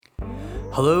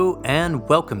Hello and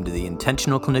welcome to the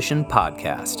Intentional Clinician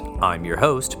Podcast. I'm your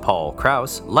host, Paul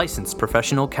Krause, licensed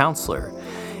professional counselor.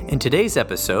 In today's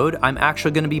episode, I'm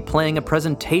actually going to be playing a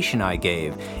presentation I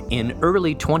gave in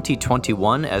early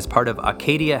 2021 as part of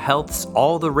Acadia Health's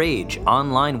All the Rage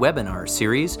online webinar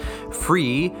series,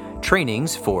 free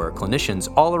trainings for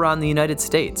clinicians all around the United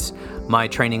States. My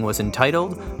training was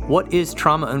entitled, What is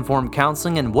Trauma-Informed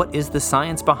Counseling and What is the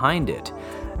Science Behind It?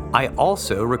 I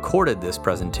also recorded this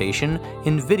presentation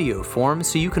in video form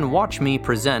so you can watch me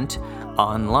present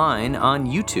online on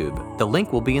YouTube. The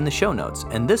link will be in the show notes,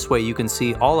 and this way you can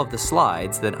see all of the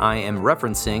slides that I am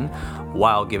referencing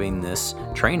while giving this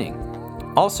training.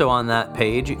 Also on that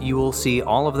page, you will see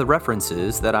all of the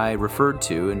references that I referred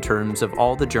to in terms of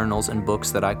all the journals and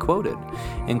books that I quoted,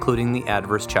 including the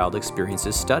Adverse Child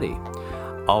Experiences Study.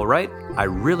 All right, I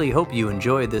really hope you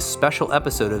enjoyed this special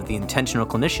episode of The Intentional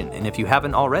Clinician, and if you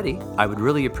haven't already, I would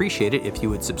really appreciate it if you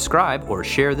would subscribe or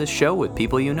share this show with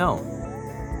people you know.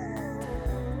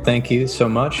 Thank you so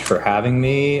much for having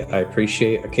me. I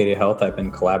appreciate Acadia Health. I've been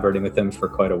collaborating with them for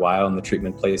quite a while. I'm the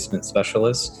treatment placement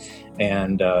specialist,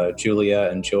 and Julia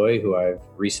and Joy, who I've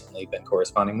recently been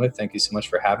corresponding with. Thank you so much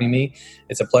for having me.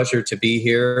 It's a pleasure to be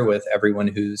here with everyone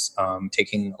who's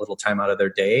taking a little time out of their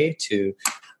day to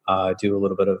do a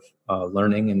little bit of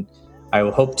learning, and I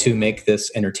will hope to make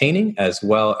this entertaining as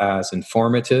well as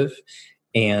informative.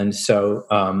 And so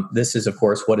this is, of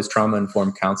course, what is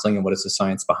trauma-informed counseling and what is the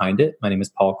science behind it? My name is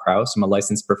Paul Krause. I'm a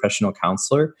licensed professional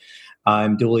counselor.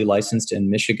 I'm dually licensed in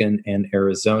Michigan and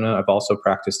Arizona. I've also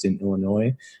practiced in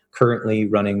Illinois, currently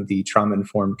running the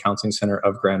Trauma-Informed Counseling Center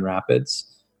of Grand Rapids.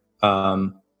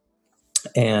 And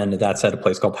that's at a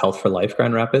place called Health for Life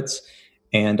Grand Rapids.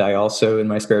 And I also, in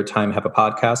my spare time, have a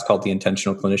podcast called The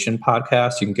Intentional Clinician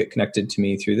Podcast. You can get connected to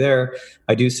me through there.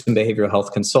 I do some behavioral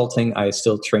health consulting. I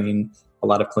still train a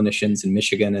lot of clinicians in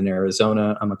Michigan and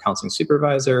Arizona. I'm a counseling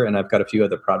supervisor, and I've got a few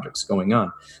other projects going on.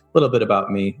 A little bit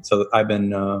about me. So I've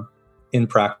been in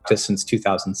practice since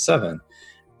 2007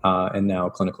 and now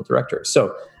a clinical director.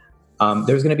 So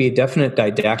there's going to be a definite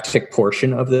didactic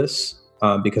portion of this.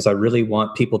 Because I really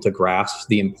want people to grasp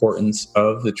the importance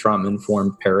of the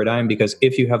trauma-informed paradigm. Because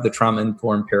if you have the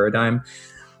trauma-informed paradigm,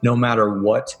 no matter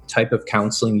what type of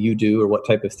counseling you do or what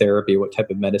type of therapy or what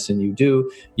type of medicine you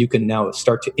do, you can now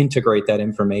start to integrate that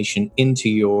information into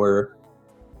your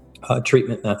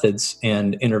treatment methods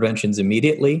and interventions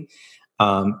immediately.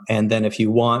 And then if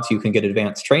you want, you can get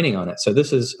advanced training on it. So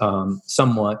this is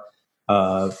somewhat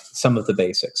some of the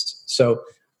basics. So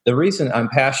the reason I'm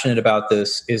passionate about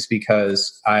this is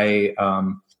because I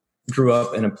grew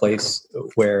up in a place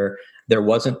where there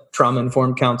wasn't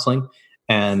trauma-informed counseling,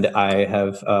 and I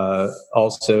have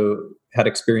also had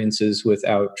experiences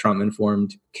without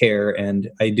trauma-informed care.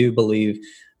 And I do believe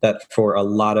that for a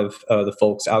lot of the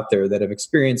folks out there that have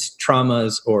experienced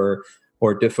traumas or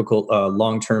difficult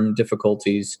long-term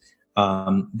difficulties,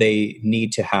 they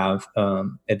need to have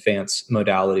advanced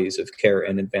modalities of care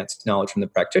and advanced knowledge from the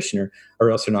practitioner,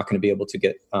 or else they're not going to be able to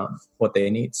get what they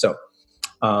need. So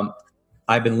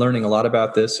I've been learning a lot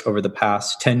about this over the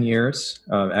past 10 years,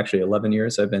 actually 11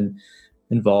 years. I've been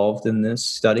involved in this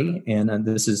study, and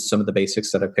this is some of the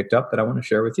basics that I picked up that I want to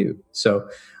share with you. So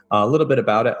a little bit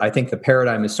about it. I think the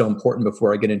paradigm is so important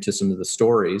before I get into some of the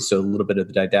stories. So a little bit of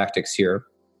the didactics here.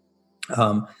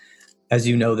 As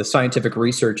you know, the scientific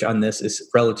research on this is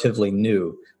relatively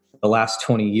new. The last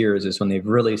 20 years is when they've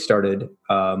really started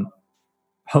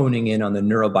honing in on the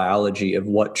neurobiology of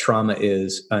what trauma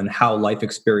is and how life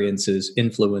experiences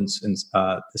influence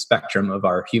the spectrum of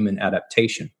our human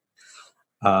adaptation.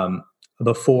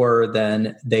 Before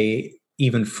then,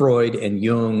 even Freud and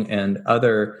Jung and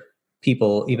other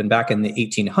people, even back in the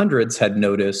 1800s, had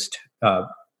noticed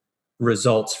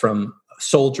results from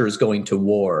soldiers going to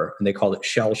war, and they called it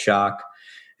shell shock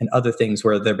and other things,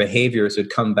 where their behaviors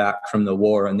would come back from the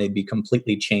war and they'd be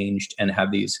completely changed and have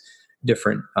these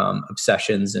different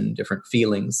obsessions and different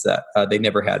feelings that they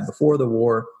never had before the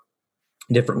war,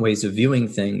 different ways of viewing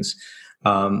things.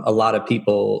 A lot of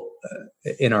people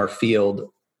in our field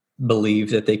believe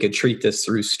that they could treat this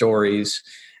through stories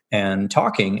and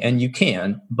talking, and you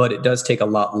can, but it does take a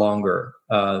lot longer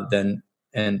than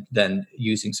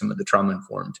using some of the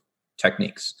trauma-informed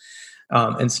techniques.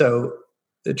 And so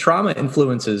the trauma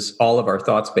influences all of our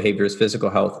thoughts, behaviors, physical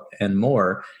health, and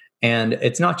more. And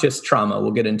it's not just trauma.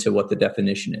 We'll get into what the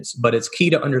definition is, but it's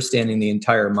key to understanding the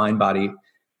entire mind-body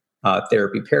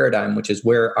therapy paradigm, which is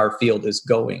where our field is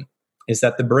going, is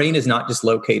that the brain is not just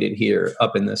located here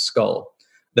up in the skull.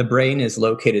 The brain is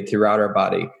located throughout our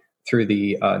body through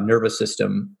the nervous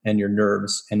system and your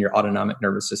nerves and your autonomic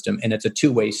nervous system. And it's a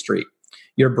two-way street.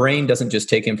 your brain doesn't just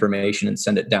take information and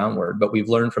send it downward, but we've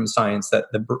learned from science that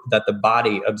the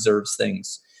body observes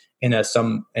things in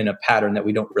a pattern that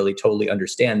we don't really totally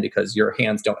understand, because your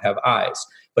hands don't have eyes,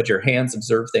 but your hands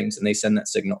observe things and they send that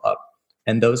signal up.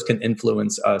 And those can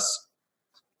influence us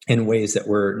in ways that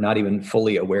we're not even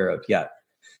fully aware of yet.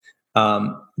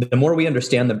 The more we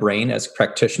understand the brain as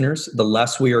practitioners, the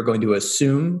less we are going to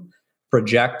assume,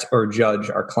 project, or judge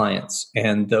our clients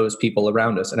and those people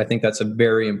around us. And I think that's a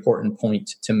very important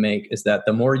point to make, is that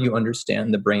the more you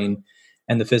understand the brain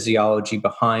and the physiology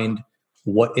behind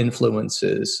what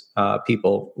influences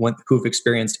people who've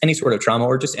experienced any sort of trauma,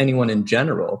 or just anyone in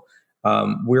general,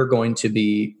 we're going to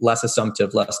be less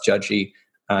assumptive, less judgy,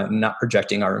 not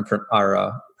projecting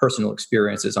our personal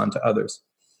experiences onto others.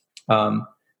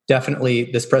 Definitely,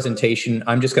 this presentation,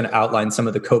 I'm just going to outline some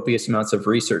of the copious amounts of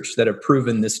research that have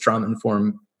proven this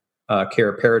trauma-informed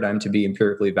care paradigm to be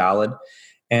empirically valid,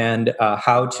 and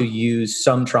how to use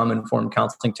some trauma-informed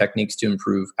counseling techniques to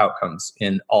improve outcomes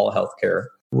in all healthcare.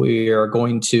 We are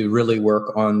going to really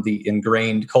work on the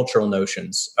ingrained cultural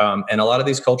notions. And a lot of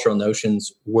these cultural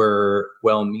notions were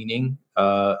well-meaning.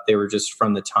 They were just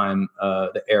from the time,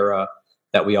 the era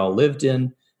that we all lived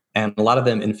in. And a lot of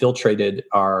them infiltrated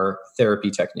our therapy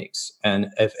techniques. And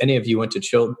if any of you went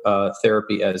to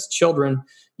therapy as children,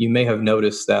 you may have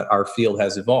noticed that our field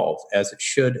has evolved, as it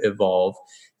should evolve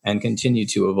and continue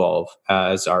to evolve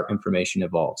as our information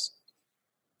evolves.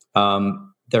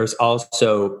 There's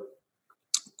also,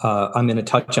 I'm going to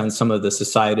touch on some of the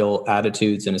societal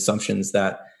attitudes and assumptions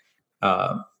that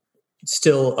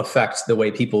still affect the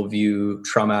way people view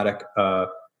traumatic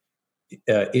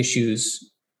issues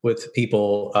with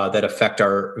people, that affect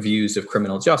our views of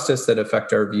criminal justice, that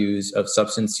affect our views of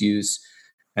substance use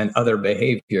and other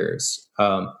behaviors,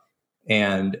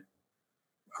 and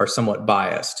are somewhat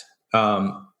biased.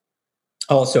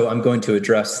 Also, I'm going to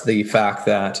address the fact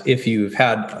that if you've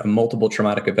had multiple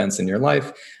traumatic events in your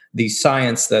life, the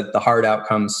science that the hard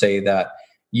outcomes say that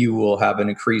you will have an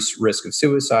increased risk of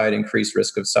suicide, increased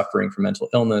risk of suffering from mental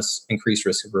illness, increased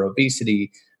risk of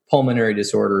obesity, pulmonary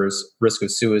disorders, risk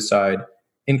of suicide,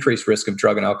 increased risk of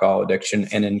drug and alcohol addiction,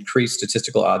 and increased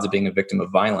statistical odds of being a victim of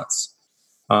violence.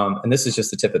 And this is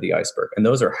just the tip of the iceberg. And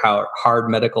those are hard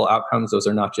medical outcomes. Those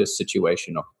are not just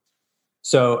situational.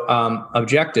 So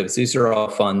objectives, these are all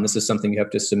fun. This is something you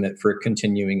have to submit for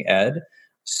continuing ed.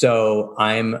 So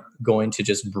I'm going to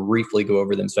just briefly go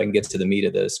over them so I can get to the meat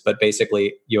of this. But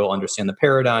basically, you'll understand the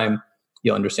paradigm,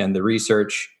 you'll understand the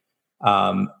research,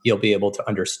 you'll be able to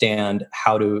understand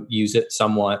how to use it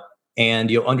somewhat, and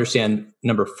you'll understand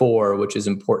number 4, which is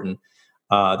important,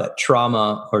 that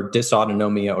trauma or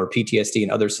dysautonomia or PTSD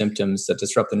and other symptoms that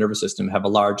disrupt the nervous system have a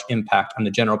large impact on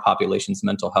the general population's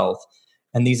mental health.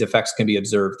 And these effects can be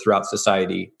observed throughout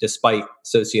society despite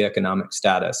socioeconomic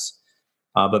status,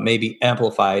 but may be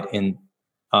amplified in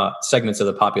segments of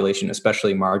the population,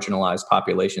 especially marginalized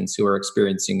populations who are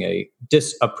experiencing a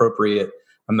disappropriate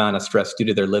amount of stress due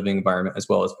to their living environment, as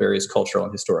well as various cultural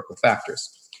and historical factors.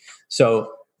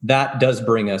 So that does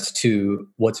bring us to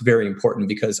what's very important,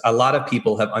 because a lot of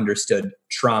people have understood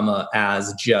trauma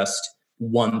as just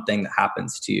one thing that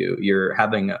happens to you. You're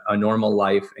having a normal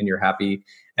life and you're happy,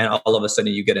 and all of a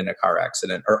sudden you get in a car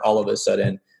accident, or all of a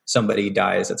sudden somebody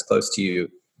dies that's close to you.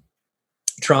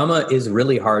 Trauma is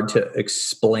really hard to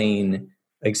explain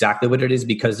exactly what it is,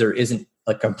 because there isn't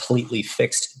a completely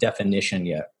fixed definition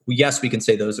yet. Yes, we can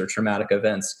say those are traumatic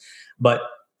events, but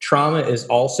trauma is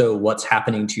also what's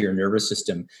happening to your nervous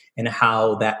system, and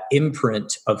how that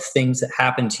imprint of things that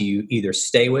happen to you either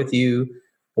stay with you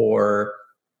or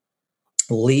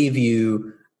leave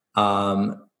you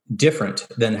different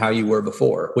than how you were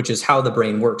before, which is how the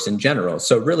brain works in general.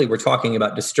 So really, we're talking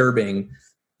about disturbing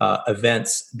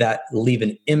events that leave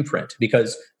an imprint,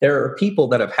 because there are people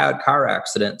that have had car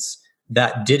accidents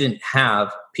that didn't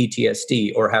have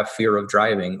PTSD or have fear of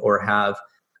driving or have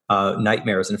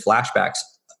nightmares and flashbacks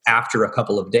after a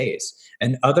couple of days.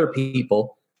 And other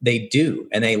people, they do,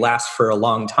 and they last for a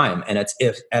long time. And it's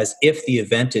as if the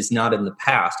event is not in the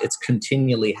past, it's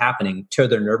continually happening to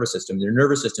their nervous system. Their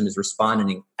nervous system is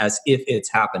responding as if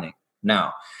it's happening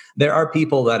now. There are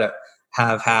people that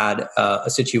have had a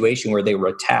situation where they were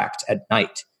attacked at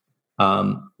night,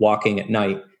 walking at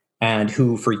night, and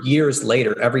who for years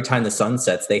later, every time the sun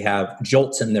sets, they have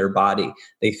jolts in their body.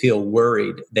 They feel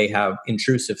worried. They have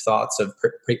intrusive thoughts of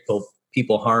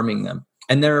people harming them.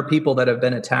 And there are people that have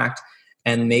been attacked,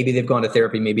 and maybe they've gone to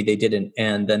therapy, maybe they didn't.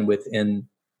 And then within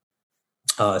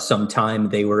some time,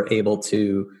 they were able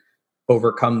to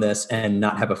overcome this and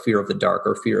not have a fear of the dark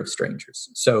or fear of strangers.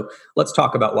 So let's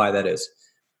talk about why that is.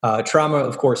 Trauma,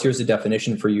 of course, here's the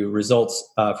definition for you: results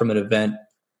from an event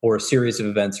or a series of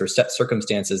events or set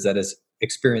circumstances that is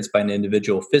experienced by an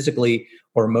individual physically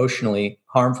or emotionally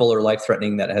harmful or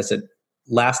life-threatening that has a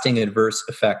lasting adverse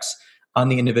effects on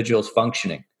the individual's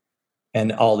functioning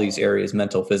and all these areas,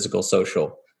 mental, physical,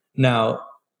 social. Now,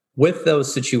 with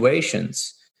those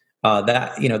situations,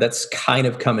 that's kind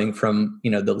of coming from,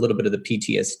 the little bit of the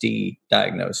PTSD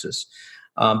diagnosis.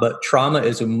 But trauma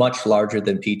is much larger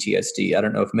than PTSD. I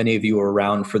don't know if many of you were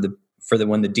around for the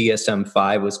when the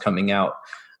DSM-5 was coming out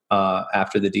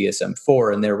after the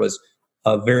DSM-4, and there was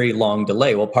a very long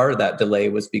delay. Well, part of that delay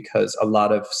was because a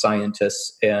lot of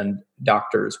scientists and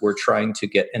doctors were trying to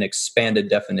get an expanded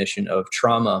definition of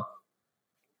trauma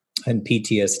and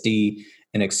PTSD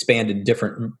and expanded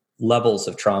different levels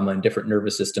of trauma and different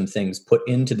nervous system things put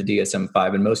into the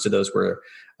DSM-5, and most of those were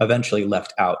eventually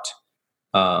left out.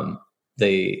 I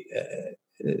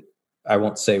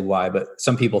won't say why, but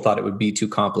some people thought it would be too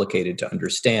complicated to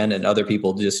understand, and other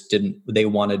people just didn't. They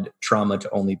wanted trauma to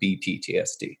only be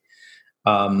PTSD.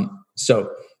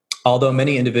 So although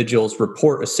many individuals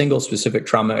report a single specific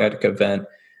traumatic event,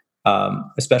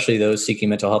 especially those seeking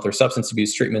mental health or substance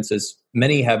abuse treatments, as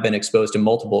many have been exposed to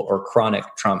multiple or chronic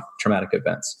traumatic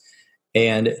events.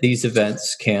 And these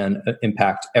events can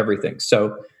impact everything.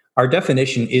 So our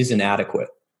definition is inadequate.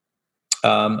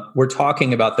 We're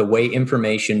talking about the way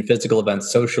information, physical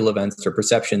events, social events, or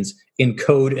perceptions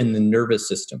encode in the nervous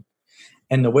system.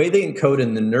 And the way they encode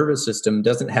in the nervous system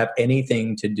doesn't have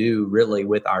anything to do really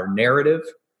with our narrative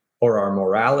or our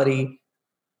morality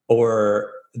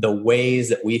or the ways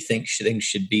that we think things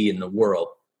should be in the world.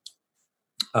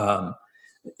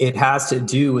 It has to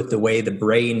do with the way the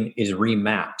brain is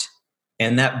remapped.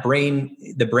 And the brain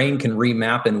can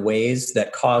remap in ways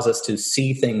that cause us to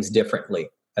see things differently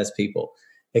as people.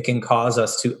 It can cause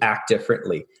us to act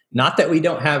differently. Not that we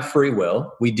don't have free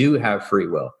will. We do have free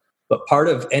will. But part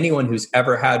of anyone who's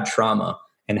ever had trauma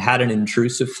and had an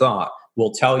intrusive thought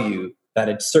will tell you that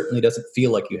it certainly doesn't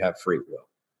feel like you have free will.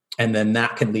 And then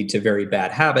that can lead to very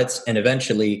bad habits. And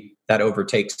eventually that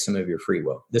overtakes some of your free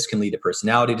will. This can lead to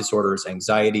personality disorders,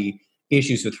 anxiety,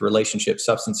 issues with relationships,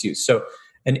 substance use. So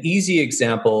an easy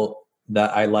example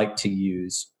that I like to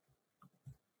use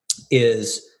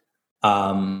is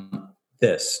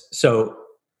this. So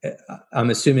I'm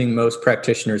assuming most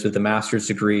practitioners with a master's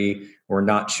degree were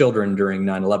not children during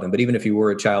 9/11. But even if you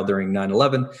were a child during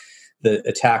 9/11, the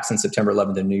attacks on September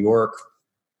 11th in New York,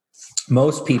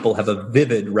 most people have a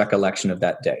vivid recollection of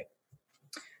that day.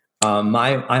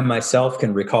 I myself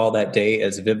can recall that day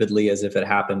as vividly as if it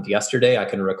happened yesterday. I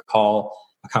can recall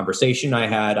a conversation I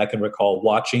had. I can recall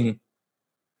watching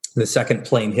the second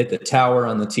plane hit the tower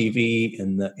on the TV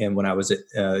and when I was at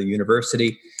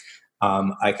university.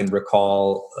 I can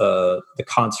recall the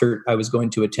concert I was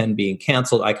going to attend being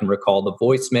canceled. I can recall the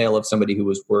voicemail of somebody who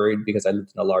was worried because I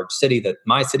lived in a large city that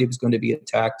my city was going to be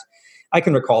attacked. I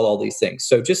can recall all these things.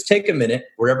 So just take a minute,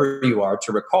 wherever you are,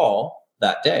 to recall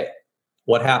that day.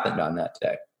 What happened on that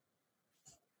day?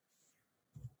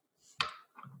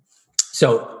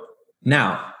 So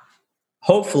now,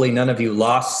 hopefully none of you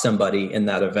lost somebody in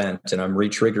that event, and I'm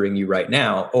re-triggering you right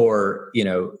now, or,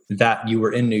 that you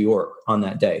were in New York on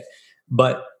that day.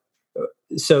 But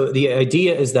so the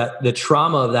idea is that the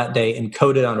trauma of that day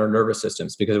encoded on our nervous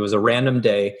systems because it was a random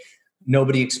day.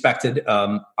 Nobody expected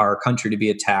our country to be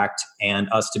attacked and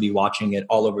us to be watching it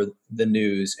all over the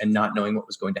news and not knowing what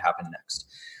was going to happen next.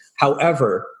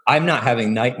 However, I'm not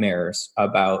having nightmares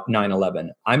about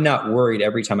 9/11. I'm not worried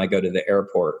every time I go to the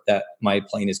airport that my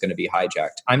plane is going to be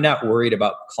hijacked. I'm not worried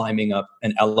about climbing up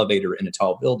an elevator in a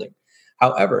tall building.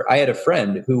 However, I had a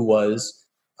friend who was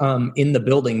in the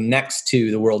building next to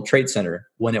the World Trade Center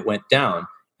when it went down,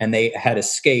 and they had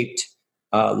escaped,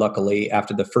 luckily,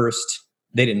 after the first.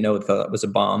 They didn't know that it was a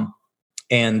bomb.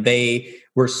 And they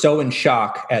were so in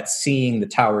shock at seeing the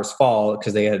towers fall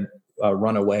because they had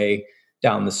run away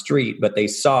down the street, but they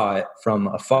saw it from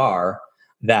afar,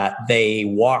 that they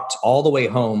walked all the way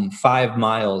home 5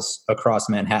 miles across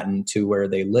Manhattan to where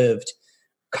they lived,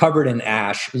 covered in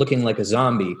ash, looking like a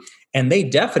zombie. And they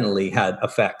definitely had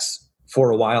effects for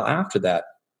a while after that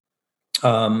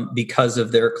because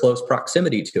of their close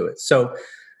proximity to it. So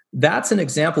that's an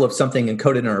example of something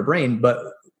encoded in our brain, but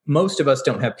most of us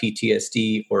don't have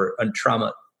PTSD or a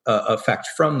trauma effect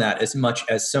from that as much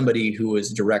as somebody who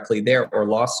was directly there or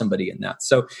lost somebody in that.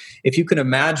 So if you can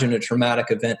imagine a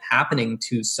traumatic event happening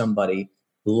to somebody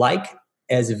like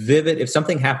as vivid, if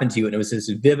something happened to you and it was as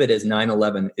vivid as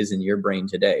 9/11 is in your brain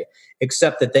today,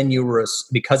 except that then you were,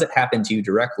 because it happened to you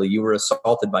directly, you were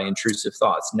assaulted by intrusive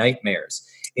thoughts, nightmares.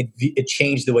 It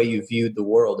changed the way you viewed the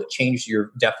world. It changed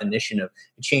your definition it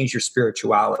changed your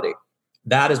spirituality.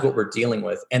 That is what we're dealing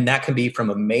with. And that can be from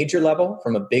a major level,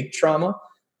 from a big trauma,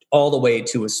 all the way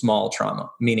to a small trauma,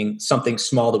 meaning something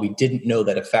small that we didn't know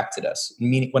that affected us.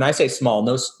 Meaning, when I say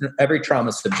small, every trauma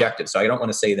is subjective. So I don't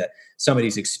want to say that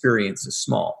somebody's experience is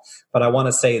small, but I want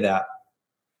to say that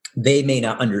they may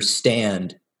not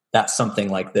understand that something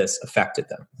like this affected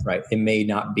them, right? It may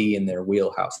not be in their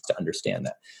wheelhouse to understand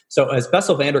that. So as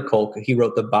Bessel van der Kolk, he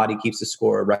wrote The Body Keeps the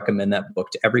Score. I recommend that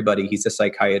book to everybody. He's a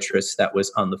psychiatrist that was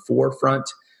on the forefront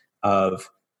of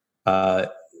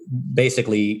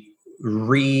basically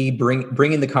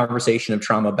bringing the conversation of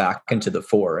trauma back into the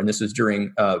fore. And this was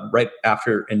during right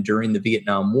after and during the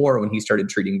Vietnam War, when he started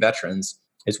treating veterans,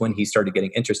 is when he started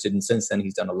getting interested. And since then,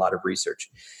 he's done a lot of research.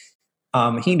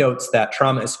 He notes that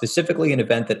trauma is specifically an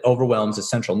event that overwhelms the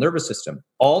central nervous system,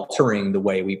 altering the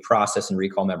way we process and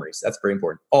recall memories. That's very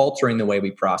important. Altering the way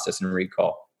we process and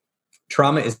recall.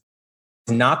 Trauma is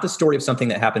not the story of something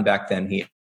that happened back then, he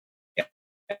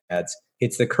adds.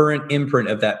 It's the current imprint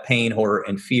of that pain, horror,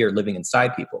 and fear living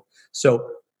inside people. So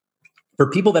for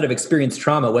people that have experienced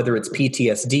trauma, whether it's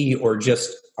PTSD or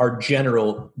just our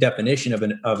general definition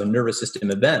of a nervous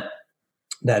system event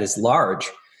that is large,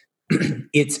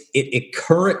 it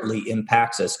currently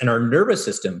impacts us. And our nervous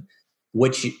system,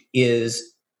 which is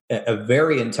a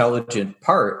very intelligent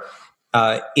part,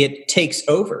 it takes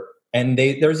over. And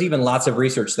there's even lots of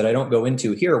research that I don't go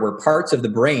into here where parts of the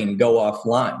brain go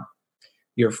offline.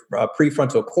 Your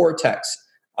prefrontal cortex,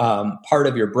 part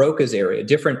of your Broca's area,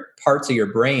 different parts of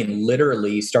your brain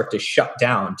literally start to shut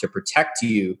down to protect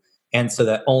you. And so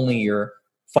that only your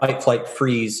fight, flight,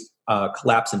 freeze,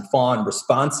 collapse, and fawn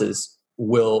responses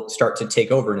will start to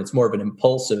take over. And it's more of an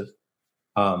impulsive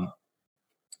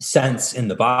sense in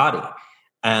the body.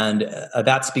 And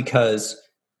that's because,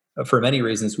 for many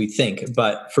reasons, we think.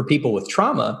 But for people with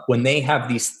trauma, when they have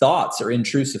these thoughts or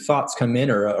intrusive thoughts come in,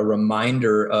 or a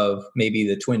reminder of maybe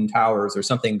the Twin Towers or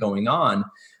something going on,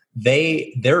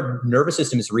 their nervous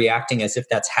system is reacting as if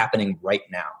that's happening right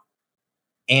now.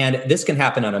 And this can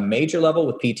happen on a major level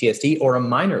with PTSD or a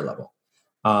minor level.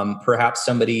 Perhaps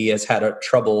somebody has had a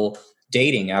trouble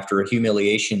dating after a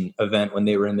humiliation event when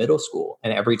they were in middle school.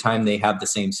 And every time they have the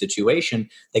same situation,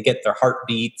 they get their heart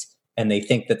beat and they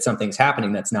think that something's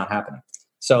happening that's not happening.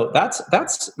 So that's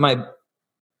my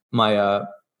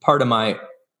part of my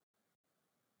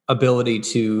ability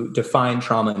to define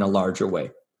trauma in a larger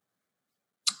way.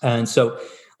 And so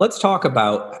let's talk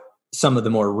about some of the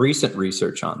more recent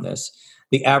research on this.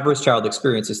 The Adverse Child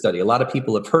Experiences Study. A lot of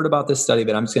people have heard about this study,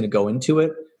 but I'm just going to go into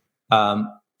it.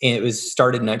 It was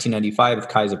started in 1995 with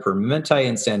Kaiser Permanente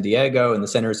in San Diego and the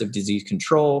Centers of Disease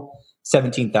Control,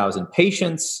 17,000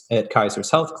 patients at Kaiser's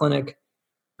Health Clinic.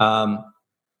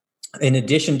 In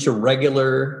addition to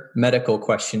regular medical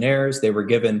questionnaires, they were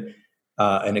given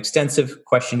an extensive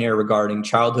questionnaire regarding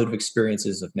childhood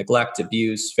experiences of neglect,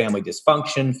 abuse, family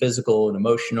dysfunction, physical and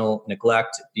emotional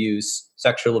neglect, abuse,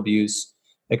 sexual abuse,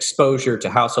 exposure to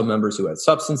household members who had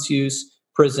substance use,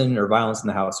 prison, or violence in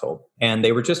the household. And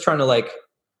they were just trying to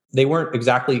they weren't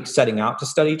exactly setting out to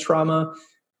study trauma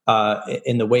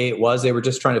in the way it was. They were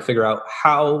just trying to figure out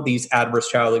how these adverse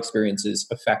child experiences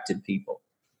affected people.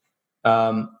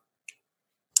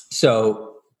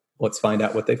 So let's find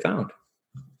out what they found.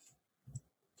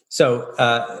 So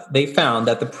they found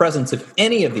that the presence of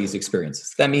any of these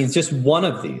experiences, that means just one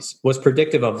of these, was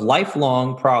predictive of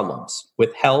lifelong problems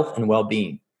with health and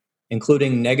well-being,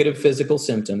 including negative physical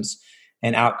symptoms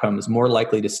and outcomes,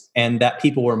 and that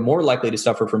people were more likely to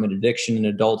suffer from an addiction in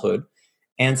adulthood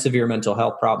and severe mental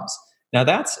health problems. Now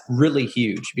that's really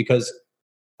huge, because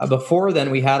before then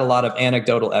we had a lot of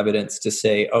anecdotal evidence to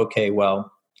say, okay,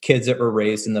 well, kids that were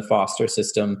raised in the foster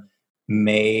system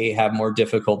may have more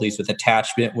difficulties with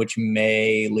attachment, which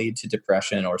may lead to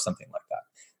depression or something like that.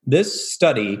 This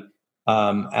study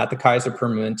at the Kaiser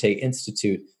Permanente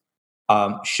Institute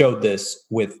showed this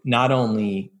with not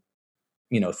only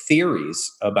theories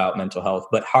about mental health,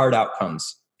 but hard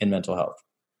outcomes in mental health.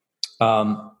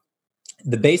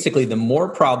 Basically, the more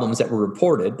problems that were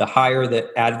reported, the higher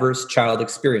the adverse child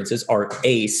experiences, our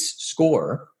ACE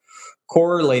score,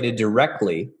 correlated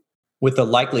directly with the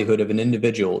likelihood of an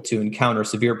individual to encounter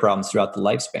severe problems throughout the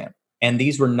lifespan. And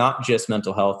these were not just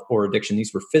mental health or addiction.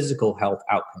 These were physical health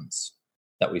outcomes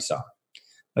that we saw.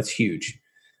 That's huge.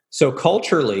 So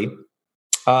culturally,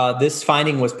 this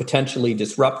finding was potentially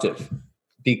disruptive,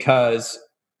 because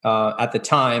at the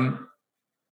time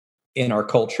in our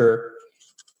culture,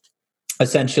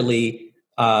 essentially,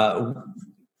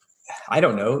 I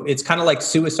don't know, it's kind of like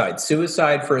suicide.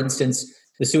 Suicide, for instance,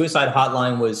 the suicide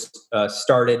hotline was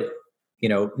started,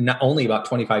 not only about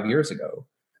 25 years ago.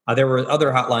 There were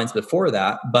other hotlines before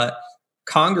that, but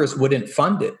Congress wouldn't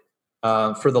fund it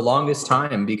for the longest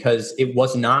time because it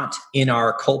was not in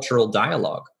our cultural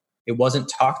dialogue. It wasn't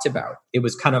talked about. It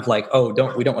was kind of like, oh,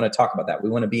 we don't want to talk about that. We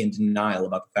want to be in denial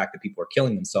about the fact that people are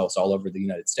killing themselves all over the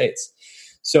United States.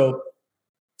 So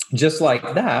just like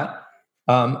that,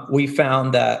 we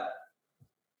found that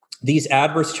these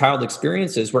adverse child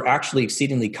experiences were actually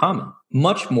exceedingly common,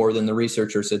 much more than the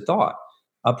researchers had thought.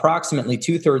 Approximately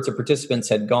 2/3 of participants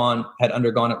had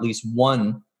undergone at least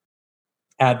one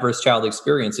adverse child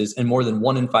experiences, and more than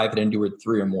 1 in 5 had endured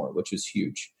 3 or more, which was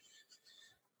huge.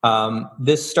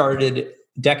 This started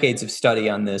decades of study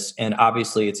on this, and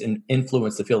obviously it's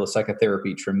influenced the field of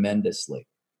psychotherapy tremendously.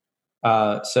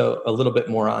 So a little bit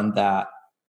more on that.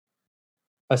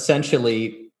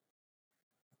 Essentially,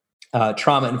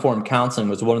 trauma-informed counseling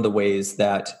was one of the ways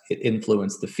that it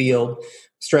influenced the field,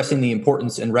 stressing the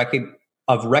importance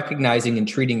of recognizing and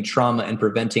treating trauma and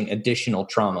preventing additional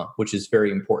trauma, which is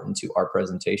very important to our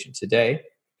presentation today.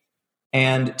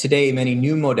 And today, many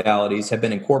new modalities have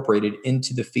been incorporated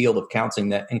into the field of counseling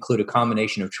that include a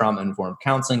combination of trauma-informed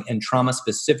counseling and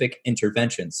trauma-specific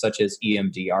interventions, such as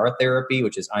EMDR therapy,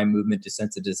 which is eye movement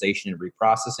desensitization and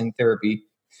reprocessing therapy,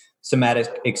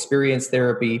 somatic experience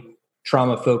therapy,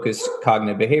 trauma-focused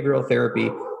cognitive behavioral therapy,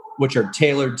 which are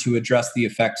tailored to address the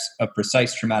effects of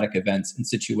precise traumatic events and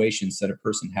situations that a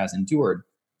person has endured.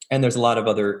 And there's a lot of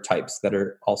other types that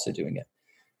are also doing it.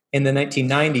 In the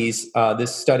 1990s,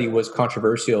 this study was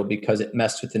controversial because it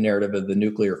messed with the narrative of the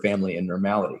nuclear family and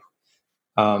normality.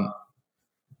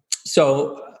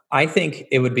 So I think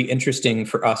it would be interesting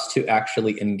for us to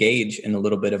actually engage in a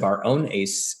little bit of our own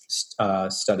ACE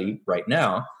study right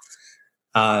now.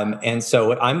 And so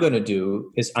what I'm going to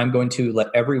do is I'm going to let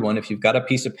everyone, if you've got a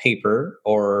piece of paper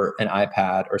or an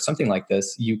iPad or something like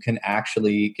this, you can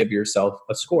actually give yourself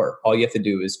a score. All you have to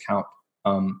do is count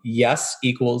yes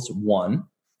equals 1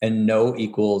 and no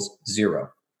equals 0.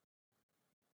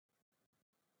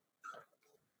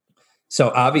 So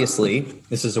obviously,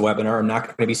 this is a webinar. I'm not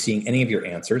going to be seeing any of your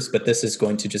answers, but this is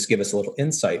going to just give us a little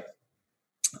insight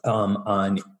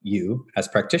on you as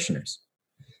practitioners.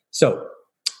 So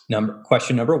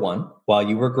question number 1, while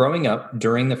you were growing up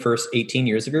during the first 18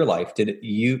 years of your life, did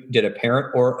a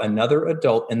parent or another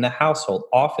adult in the household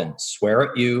often swear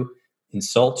at you,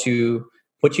 insult you,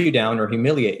 put you down, or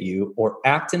humiliate you, or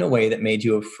act in a way that made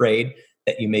you afraid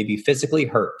that you may be physically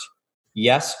hurt?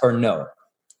 Yes or no?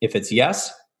 If it's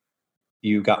yes,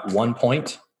 you got 1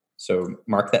 point. So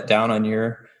mark that down on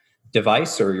your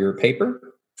device or your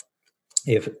paper.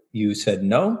 If you said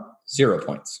no, 0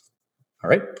 points. All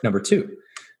right. Number 2,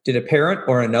 did a parent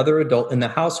or another adult in the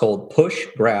household push,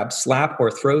 grab, slap, or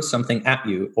throw something at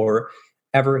you, or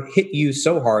ever hit you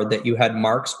so hard that you had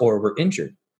marks or were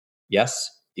injured? Yes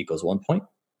equals 1 point.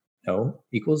 No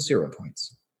equals 0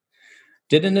 points.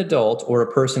 Did an adult or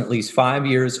a person at least 5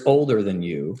 years older than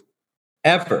you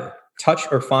ever touch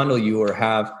or fondle you, or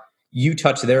have you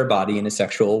touch their body in a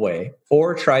sexual way,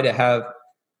 or try to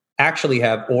actually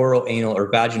have oral, anal, or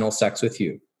vaginal sex with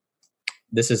you?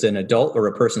 This is an adult or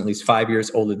a person at least 5 years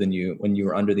older than you when you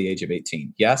were under the age of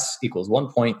 18. Yes equals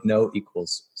 1 point. No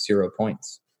equals 0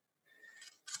 points.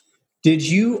 Did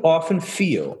you often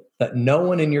feel that no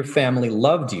one in your family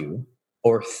loved you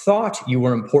or thought you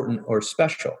were important or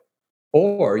special,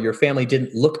 or your family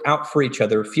didn't look out for each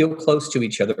other, feel close to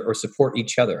each other, or support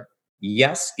each other?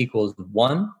 Yes equals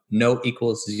 1. No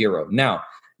equals 0. Now,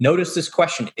 notice this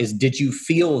question is, did you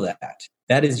feel that?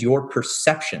 That is your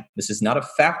perception. This is not a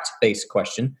fact-based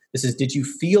question. This is, did you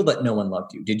feel that no one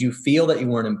loved you? Did you feel that you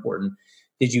weren't important?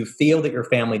 Did you feel that your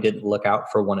family didn't look out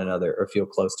for one another or feel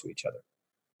close to each other?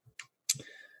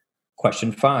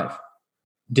 Question 5.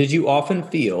 Did you often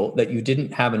feel that you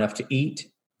didn't have enough to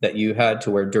eat, that you had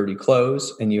to wear dirty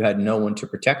clothes, and you had no one to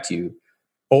protect you,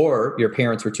 or your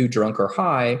parents were too drunk or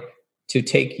high to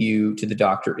take you to the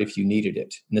doctor if you needed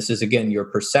it? And this is, again, your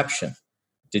perception.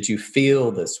 Did you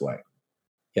feel this way?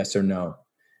 Yes or no?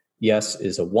 Yes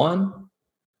is a 1,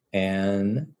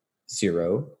 and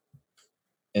 0,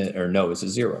 or no is a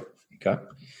 0. Okay.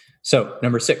 So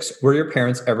number 6, were your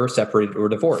parents ever separated or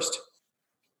divorced?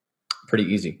 Pretty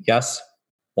easy. Yes,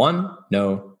 1,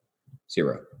 no,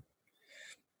 0.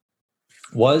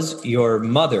 Was your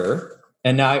mother,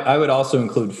 and now I would also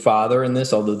include father in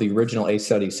this, although the original ACE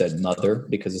study said mother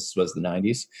because this was the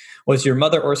 90s. Was your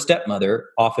mother or stepmother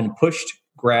often pushed,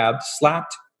 grabbed,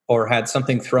 slapped, or had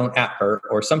something thrown at her,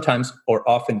 or sometimes or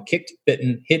often kicked,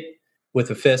 bitten, hit with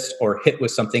a fist, or hit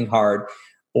with something hard,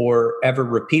 or ever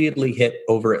repeatedly hit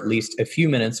over at least a few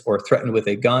minutes, or threatened with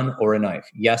a gun or a knife?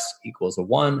 Yes equals a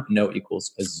 1, no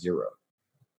equals a 0.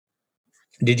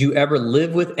 Did you ever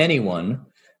live with anyone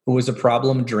who was a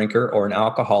problem drinker or an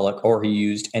alcoholic, or who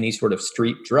used any sort of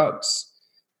street drugs?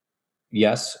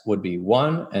 Yes would be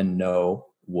 1, and no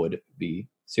would be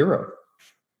 0.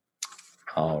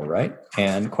 All right.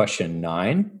 And question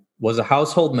 9. Was a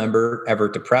household member ever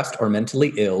depressed or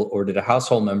mentally ill, or did a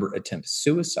household member attempt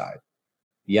suicide?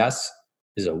 Yes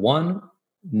is a 1.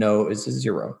 No is a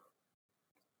 0.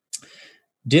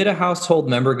 Did a household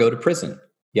member go to prison?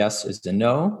 Yes is a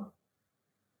no.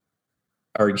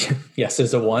 Or yes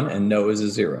is a 1 and no is a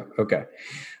 0. Okay.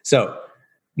 So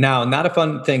now, not a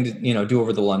fun thing to do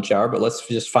over the lunch hour, but let's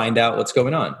just find out what's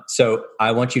going on. So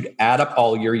I want you to add up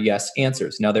all your yes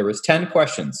answers. Now, there was 10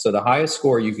 questions, so the highest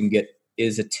score you can get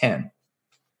is a 10.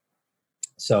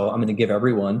 So I'm going to give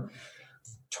everyone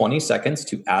 20 seconds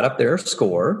to add up their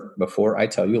score before I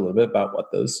tell you a little bit about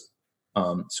what those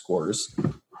scores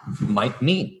might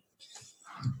mean.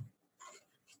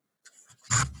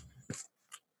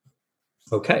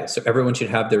 Okay, so everyone should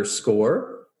have their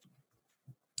score.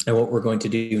 And what we're going to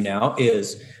do now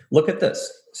is look at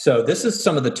this. So this is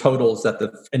some of the totals that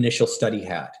the initial study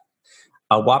had.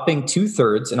 A whopping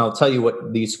 2/3, and I'll tell you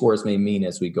what these scores may mean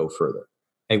as we go further.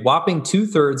 A whopping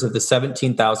 2/3 of the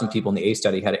 17,000 people in the A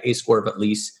study had an A score of at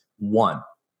least 1,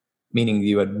 meaning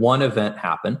you had one event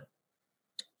happen.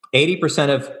 80%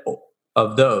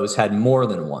 of those had more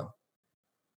than 1.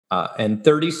 And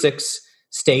 36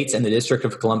 states and the District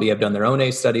of Columbia have done their own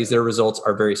A studies. Their results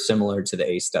are very similar to the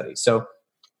A study. So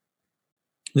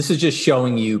this is just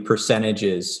showing you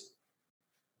percentages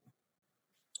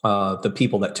of the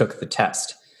people that took the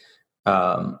test.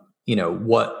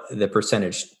 What the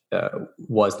percentage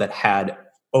was that had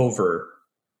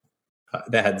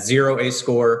that had 0 A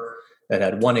score, that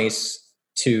had 1 ACE,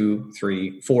 2,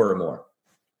 3, 4 or more.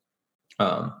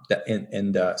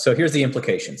 So here's the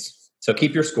implications. So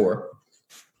keep your score.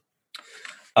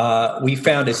 We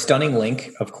found a stunning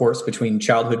link, of course, between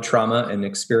childhood trauma and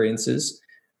experiences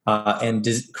and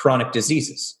chronic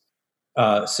diseases.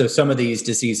 So some of these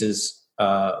diseases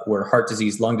were heart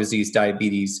disease, lung disease,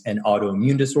 diabetes, and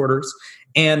autoimmune disorders.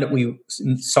 And we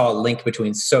saw a link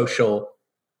between social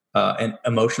and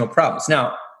emotional problems.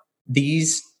 Now,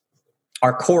 these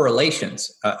are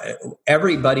correlations.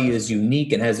 Everybody is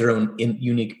unique and has their own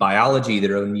unique biology,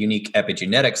 their own unique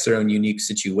epigenetics, their own unique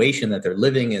situation that they're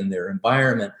living in, their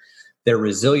environment, their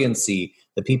resiliency,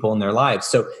 the people in their lives.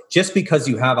 So just because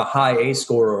you have a high A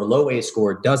score or a low A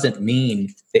score doesn't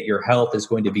mean that your health is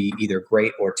going to be either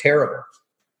great or terrible.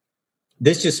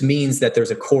 This just means that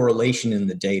there's a correlation in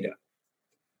the data.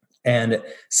 And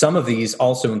some of these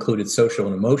also included social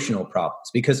and emotional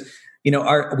problems because,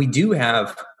 we do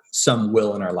have some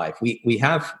will in our life. We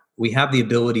have the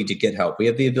ability to get help. We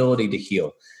have the ability to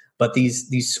heal. But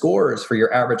these scores for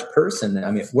your average person,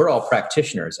 we're all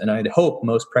practitioners, and I'd hope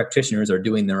most practitioners are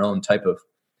doing their own type of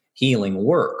healing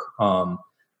work.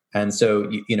 And so,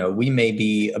 we may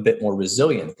be a bit more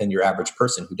resilient than your average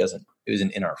person who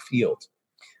isn't in our field.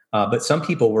 But some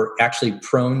people were actually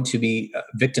prone to be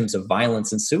victims of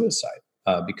violence and suicide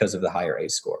because of the higher A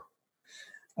score.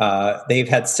 They've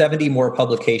had 70 more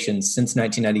publications since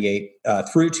 1998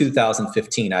 through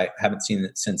 2015. I haven't seen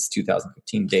it since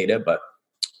 2015 data, but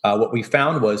what we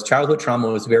found was childhood trauma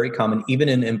was very common, even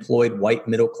in employed white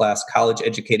middle-class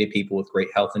college-educated people with great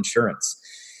health insurance.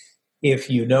 If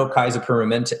you know Kaiser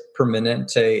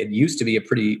Permanente, it used to be a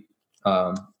pretty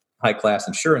high-class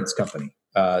insurance company.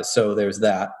 So there's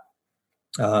that.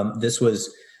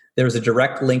 There was a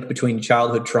direct link between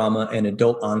childhood trauma and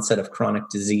adult onset of chronic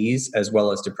disease, as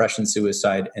well as depression,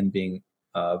 suicide, and being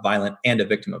violent and a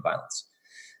victim of violence.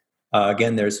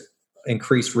 Again, there's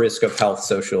increased risk of health,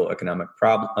 social, economic,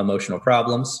 emotional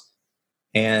problems.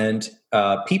 And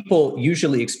people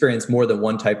usually experience more than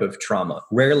one type of trauma.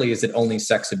 Rarely is it only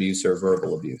sex abuse or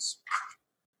verbal abuse.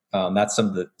 That's some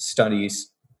of the studies'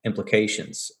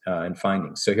 implications and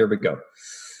findings. So here we go.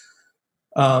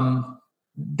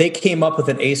 They came up with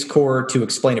an A score to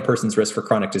explain a person's risk for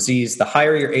chronic disease. The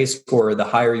higher your A score, the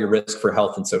higher your risk for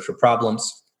health and social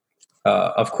problems.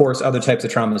 Of course, other types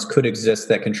of traumas could exist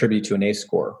that contribute to an A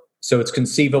score. So it's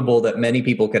conceivable that many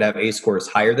people could have A scores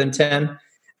higher than 10,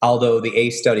 although the A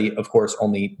study, of course,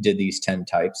 only did these 10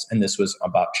 types, and this was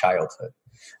about childhood.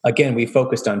 Again, we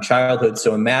focused on childhood,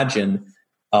 so imagine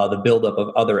the buildup of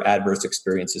other adverse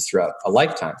experiences throughout a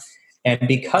lifetime. And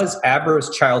because adverse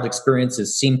child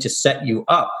experiences seem to set you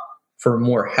up for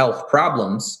more health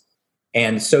problems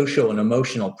and social and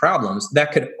emotional problems,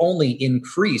 that could only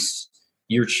increase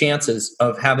your chances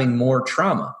of having more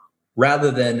trauma rather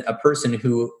than a person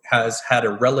who has had a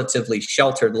relatively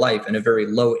sheltered life and a very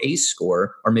low ACE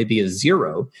score, or maybe a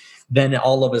 0, then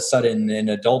all of a sudden in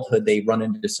adulthood, they run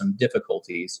into some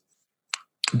difficulties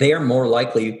they are more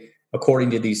likely, according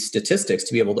to these statistics,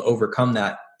 to be able to overcome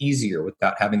that easier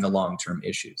without having the long-term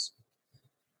issues.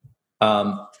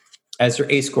 As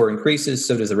their ACE score increases,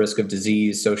 so does the risk of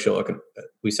disease, social.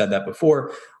 We said that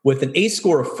before. With an ACE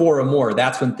score of 4 or more,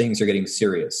 that's when things are getting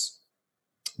serious.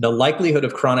 The likelihood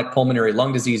of chronic pulmonary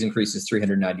lung disease increases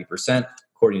 390%,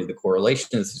 according to the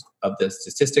correlation of the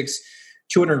statistics.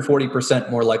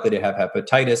 240% more likely to have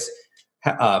hepatitis,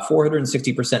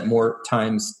 460% more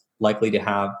times likely to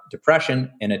have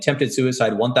depression, and attempted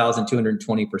suicide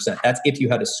 1,220%. That's if you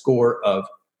had a score of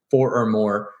 4 or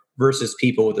more versus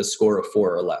people with a score of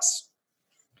 4 or less.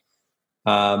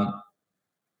 Now,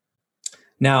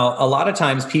 a lot of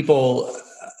times people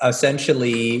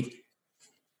essentially,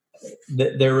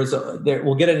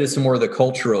 we'll get into some more of the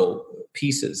cultural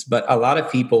pieces, but a lot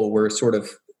of people were sort of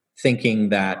thinking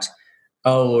that,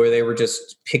 or they were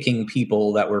just picking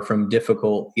people that were from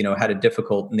difficult, had a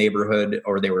difficult neighborhood,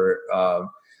 or they were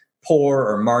poor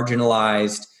or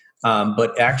marginalized.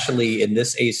 But actually, in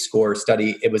this ACE score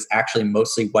study, it was actually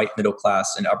mostly white middle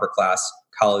class and upper class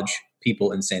college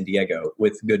people in San Diego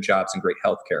with good jobs and great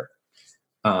healthcare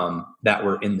that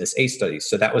were in this ACE study.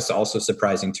 So that was also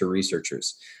surprising to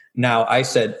researchers. Now, I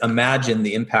said, imagine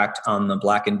the impact on the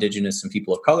Black, Indigenous, and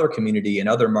people of color community and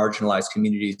other marginalized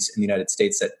communities in the United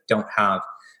States that don't have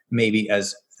maybe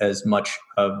as much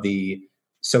of the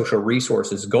social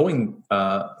resources going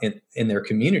in their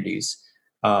communities.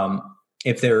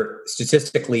 If they're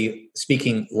statistically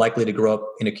speaking likely to grow up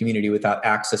in a community without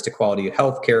access to quality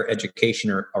healthcare, education,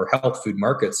 or health food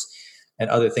markets, and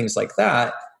other things like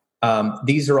that,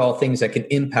 these are all things that can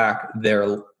impact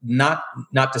their, not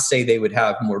to say they would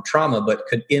have more trauma, but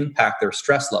could impact their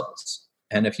stress levels.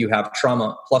 And if you have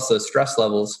trauma plus those stress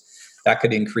levels, that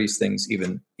could increase things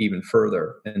even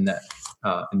further in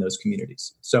those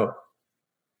communities. So,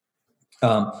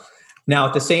 now,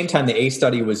 at the same time the ACE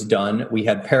study was done, we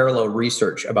had parallel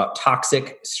research about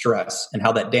toxic stress and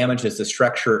how that damages the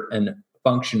structure and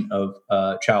function of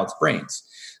child's brains.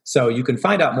 So you can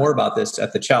find out more about this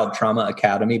at the Child Trauma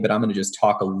Academy, but I'm going to just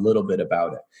talk a little bit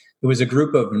about it. It was a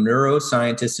group of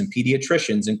neuroscientists and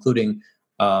pediatricians, including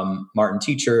Martin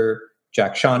Teacher,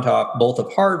 Jack Shontoff, both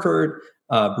of Harvard,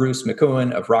 Bruce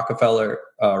McEwen of Rockefeller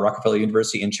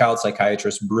University, and child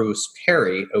psychiatrist Bruce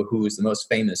Perry, who is the most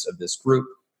famous of this group.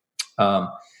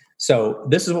 So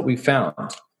this is what we found.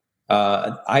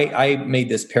 I made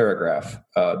this paragraph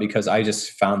because I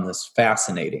just found this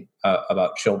fascinating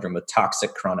about children with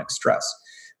toxic chronic stress.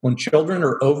 When children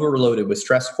are overloaded with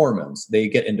stress hormones, they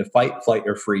get into fight, flight,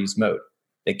 or freeze mode.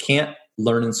 They can't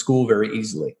learn in school very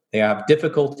easily. They have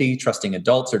difficulty trusting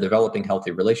adults or developing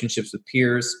healthy relationships with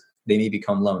peers. They may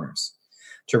become loners.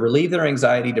 To relieve their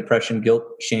anxiety, depression, guilt,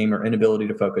 shame, or inability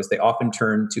to focus, they often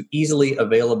turn to easily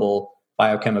available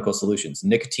biochemical solutions: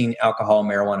 nicotine, alcohol,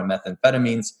 marijuana,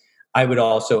 methamphetamines. I would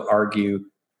also argue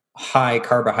high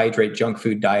carbohydrate junk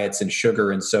food diets and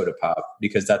sugar and soda pop,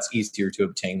 because that's easier to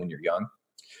obtain when you're young.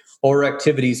 Or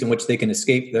activities in which they can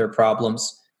escape their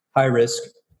problems: high risk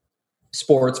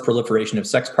sports, proliferation of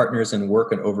sex partners, and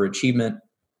work and overachievement.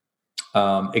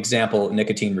 Example,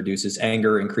 nicotine reduces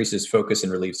anger, increases focus,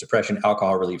 and relieves depression.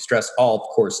 Alcohol relieves stress, all, of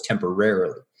course,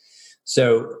 temporarily.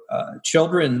 So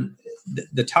children,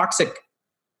 the toxic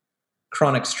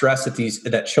chronic stress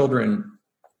that children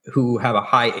who have a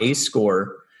high ACE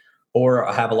score or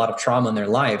have a lot of trauma in their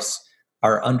lives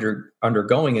are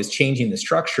undergoing is changing the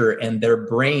structure, and their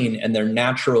brain and their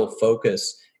natural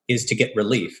focus is to get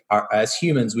relief. As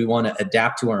humans, we want to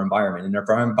adapt to our environment. And if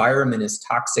our environment is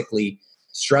toxically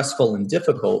stressful and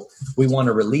difficult, we want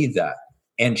to relieve that.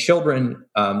 And children,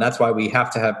 that's why we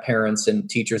have to have parents and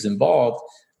teachers involved.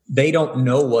 They don't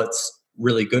know what's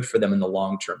really good for them in the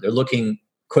long term. They're looking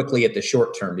quickly at the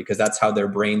short term because that's how their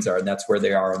brains are and that's where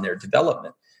they are in their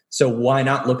development. So why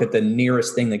not look at the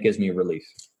nearest thing that gives me relief?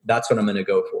 That's what I'm going to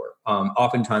go for.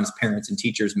 Oftentimes parents and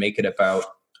teachers make it about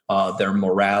their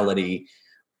morality,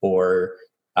 or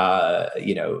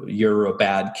you're a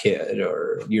bad kid,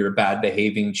 or you're a bad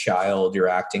behaving child, you're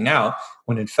acting out,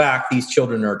 when in fact these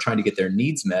children are trying to get their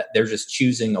needs met. They're just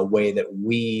choosing a way that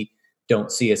we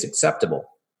don't see as acceptable.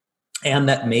 And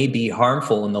that may be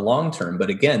harmful in the long term.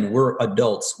 But again, we're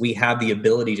adults. We have the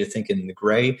ability to think in the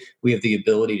gray. We have the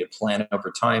ability to plan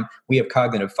over time. We have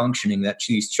cognitive functioning that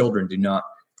these children do not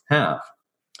have.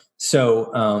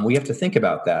 So we have to think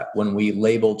about that when we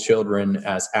label children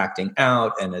as acting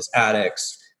out and as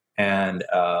addicts and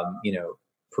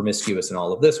promiscuous and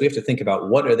all of this. We have to think about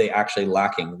what are they actually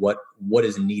lacking, what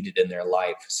is needed in their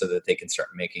life so that they can start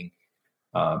making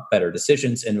better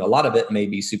decisions. And a lot of it may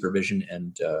be supervision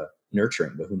and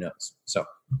nurturing, but who knows? So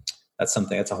that's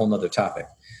a whole nother topic.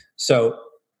 So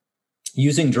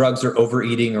using drugs or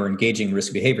overeating or engaging in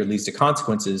risky behavior leads to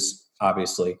consequences,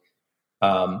 obviously.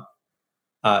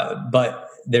 But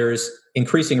there's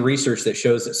increasing research that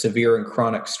shows that severe and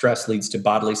chronic stress leads to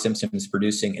bodily symptoms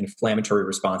producing inflammatory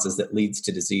responses that leads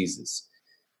to diseases.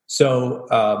 So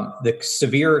the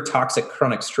severe toxic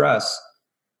chronic stress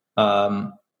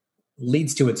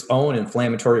leads to its own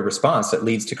inflammatory response that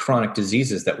leads to chronic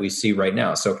diseases that we see right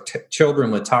now. So children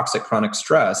with toxic chronic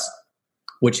stress,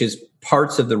 which is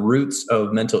parts of the roots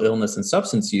of mental illness and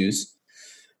substance use,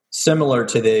 similar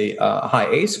to the high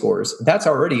A scores, that's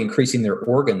already increasing their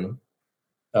organs'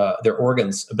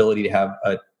 ability to have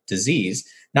a disease.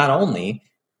 Not only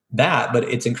that, but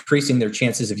it's increasing their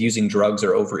chances of using drugs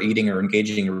or overeating or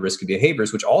engaging in risky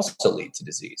behaviors, which also lead to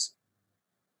disease.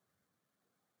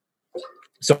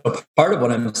 So part of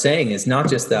what I'm saying is not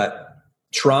just that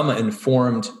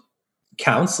trauma-informed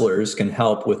counselors can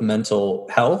help with mental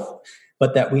health,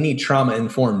 but that we need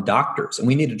trauma-informed doctors, and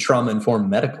we need a trauma-informed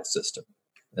medical system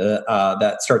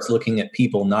that starts looking at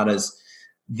people not as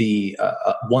the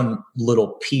one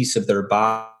little piece of their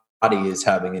body is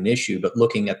having an issue, but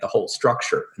looking at the whole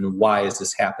structure and why is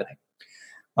this happening.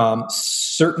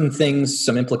 Certain things,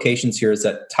 some implications here is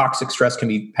that toxic stress can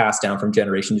be passed down from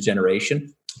generation to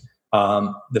generation.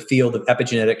 The field of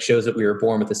epigenetics shows that we were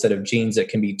born with a set of genes that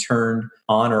can be turned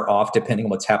on or off depending on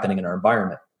what's happening in our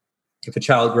environment. If a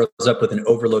child grows up with an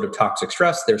overload of toxic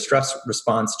stress, their stress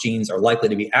response genes are likely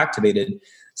to be activated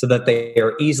so that they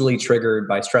are easily triggered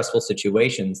by stressful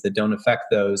situations that don't affect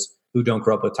those who don't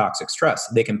grow up with toxic stress.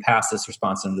 They can pass this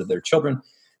response on to their children.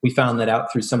 We found that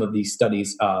out through some of these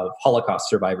studies of Holocaust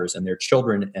survivors and their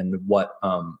children, and what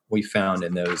we found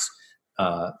in those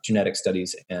genetic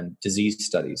studies and disease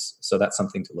studies. So that's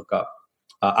something to look up.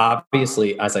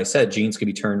 Obviously, as I said, genes can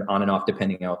be turned on and off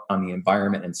depending on the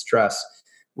environment and stress,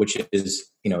 which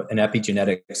is, an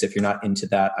epigenetics. If you're not into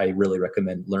that, I really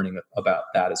recommend learning about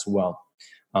that as well.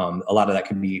 A lot of that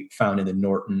can be found in the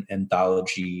Norton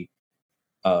Anthology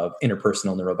of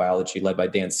Interpersonal Neurobiology, led by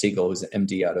Dan Siegel, who's an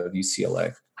MD out of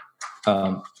UCLA.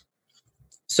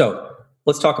 So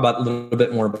let's talk about a little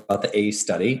bit more about the A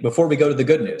study before we go to the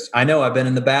good news. I know I've been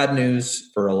in the bad news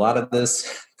for a lot of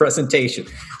this presentation,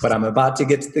 but I'm about to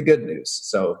get to the good news.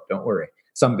 So don't worry,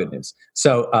 some good news.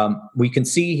 So we can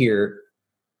see here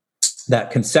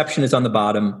that conception is on the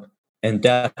bottom and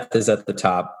death is at the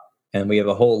top. And we have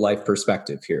a whole life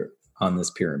perspective here on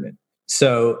this pyramid.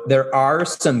 So there are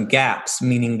some gaps,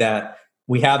 meaning that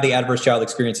we have the adverse child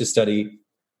experiences study.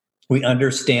 We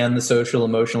understand the social,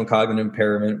 emotional, cognitive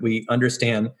impairment. We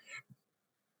understand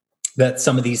that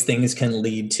some of these things can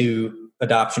lead to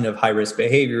adoption of high-risk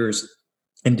behaviors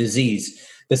and disease.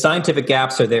 The scientific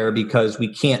gaps are there because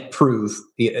we can't prove,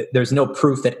 there's no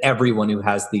proof that everyone who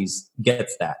has these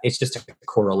gets that. It's just a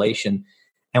correlation.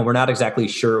 And we're not exactly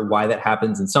sure why that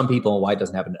happens in some people and why it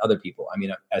doesn't happen in other people. I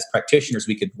mean, as practitioners,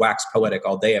 we could wax poetic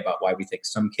all day about why we think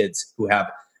some kids who have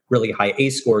really high A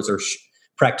scores are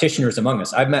practitioners among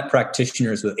us. I've met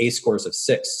practitioners with A scores of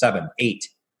 6, 7, 8,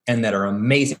 and that are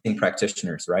amazing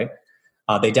practitioners, right?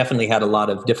 They definitely had a lot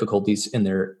of difficulties in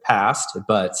their past,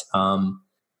 but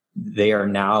they are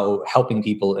now helping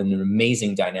people in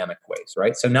amazing dynamic ways,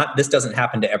 right? So this doesn't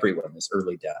happen to everyone, this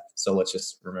early death. So let's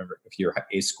just remember, if you're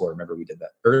A score, remember we did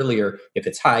that earlier. If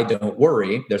it's high, don't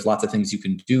worry. There's lots of things you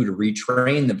can do to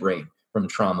retrain the brain from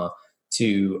trauma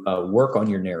to work on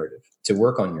your narrative, to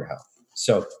work on your health.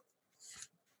 So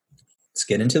let's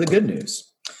get into the good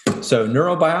news. So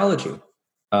neurobiology.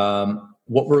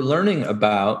 What we're learning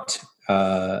about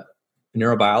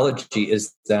neurobiology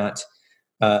is that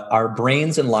our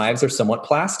brains and lives are somewhat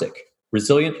plastic.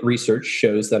 Resilient research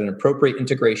shows that an appropriate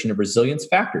integration of resilience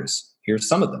factors, here's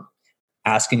some of them: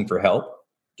 asking for help,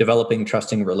 developing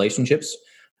trusting relationships,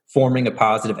 forming a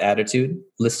positive attitude,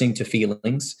 listening to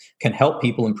feelings, can help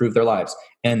people improve their lives.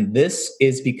 And this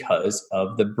is because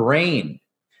of the brain.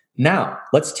 Now,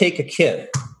 let's take a kid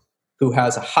who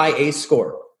has a high A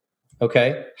score,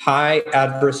 okay? High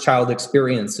adverse child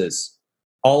experiences.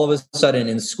 All of a sudden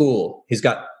in school, he's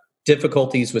got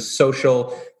difficulties with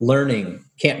social learning,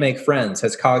 can't make friends,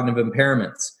 has cognitive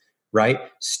impairments, right?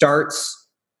 Starts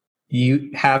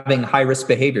having high-risk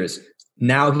behaviors.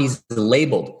 Now he's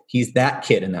labeled. He's that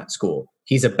kid in that school.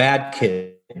 He's a bad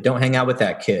kid. Don't hang out with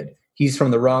that kid. He's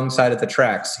from the wrong side of the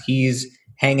tracks. He's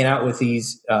hanging out with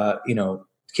these,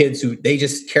 kids who they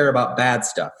just care about bad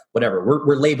stuff, whatever.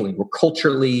 We're labeling. We're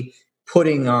culturally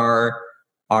putting our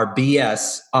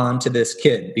BS onto this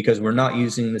kid because we're not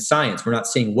using the science. We're not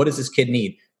seeing, what does this kid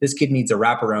need? This kid needs a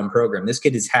wraparound program. This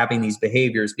kid is having these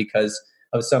behaviors because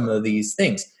of some of these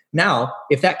things. Now,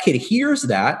 if that kid hears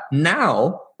that,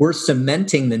 now we're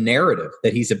cementing the narrative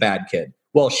that he's a bad kid.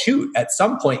 Well, shoot, at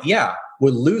some point, yeah,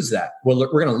 we'll lose that. We're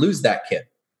going to lose that kid.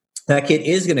 That kid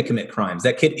is going to commit crimes.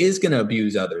 That kid is going to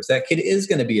abuse others. That kid is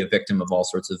going to be a victim of all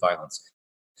sorts of violence,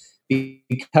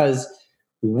 because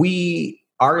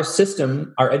our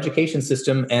system, our education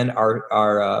system, and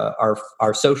our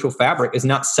social fabric is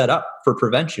not set up for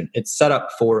prevention. It's set up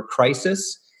for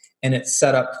crisis, and it's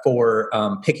set up for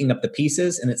picking up the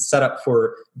pieces, and it's set up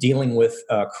for dealing with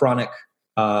chronic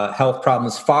health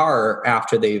problems far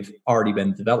after they've already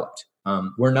been developed.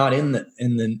 We're not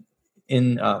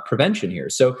in prevention here.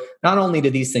 So not only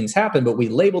do these things happen, but we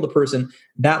label the person.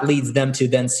 That leads them to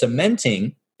then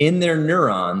cementing in their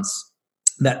neurons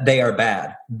that they are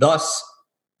bad. Thus,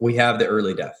 we have the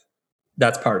early death.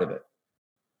 That's part of it.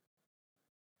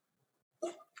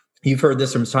 You've heard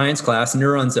this from science class: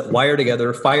 neurons that wire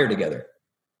together, fire together.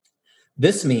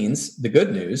 This means, the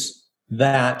good news,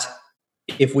 that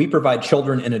if we provide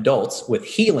children and adults with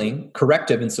healing,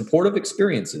 corrective, and supportive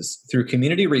experiences through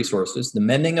community resources, the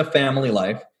mending of family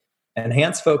life,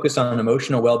 enhanced focus on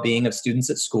emotional well-being of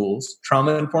students at schools,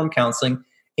 trauma-informed counseling,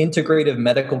 integrative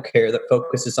medical care that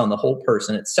focuses on the whole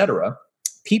person, etc.,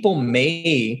 people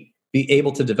may be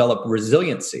able to develop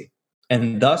resiliency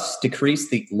and thus decrease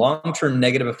the long-term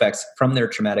negative effects from their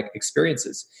traumatic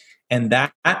experiences. And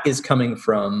that is coming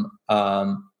from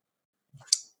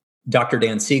Dr.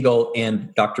 Dan Siegel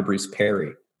and Dr. Bruce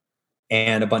Perry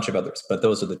and a bunch of others. But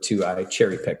those are the two I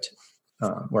cherry-picked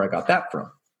where I got that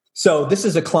from. So this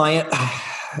is a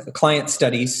client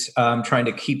studies. I'm trying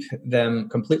to keep them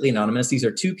completely anonymous. These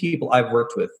are two people I've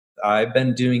worked with. I've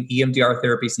been doing EMDR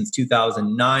therapy since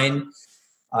 2009,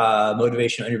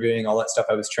 motivational interviewing, all that stuff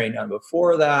I was trained on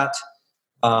before that.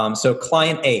 So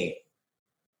client A,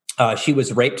 she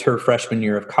was raped her freshman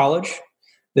year of college.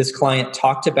 This client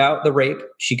talked about the rape.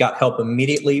 She got help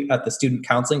immediately at the student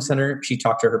counseling center. She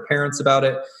talked to her parents about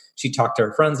it. She talked to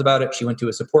her friends about it. She went to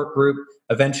a support group.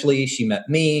 Eventually, she met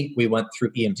me. We went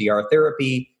through EMDR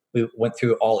therapy. We went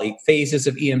through all 8 phases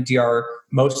of EMDR,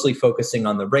 mostly focusing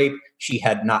on the rape. She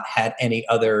had not had any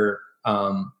other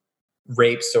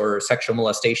rapes or sexual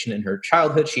molestation in her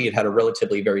childhood. She had had a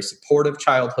relatively very supportive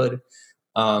childhood.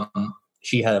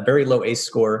 She had a very low ACE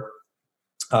score.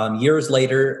 Years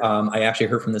later, I actually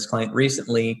heard from this client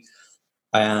recently,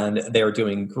 and they were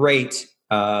doing great.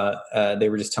 They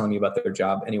were just telling me about their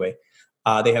job. Anyway,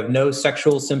 they have no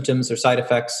sexual symptoms or side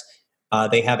effects.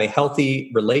 They have a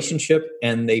healthy relationship,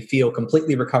 and they feel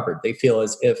completely recovered. They feel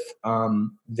as if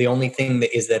the only thing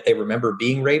that is that they remember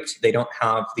being raped. They don't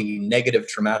have the negative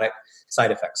traumatic side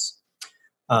effects.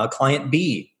 Client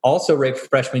B, also raped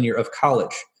freshman year of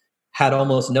college, had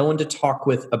almost no one to talk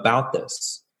with about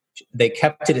this. They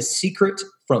kept it a secret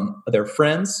from their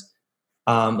friends.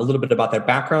 A little bit about their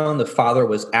background. The father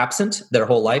was absent their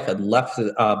whole life, had left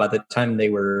by the time they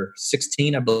were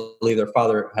 16. I believe their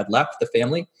father had left the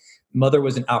family. Mother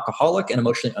was an alcoholic and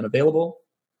emotionally unavailable.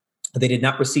 They did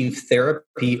not receive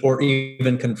therapy or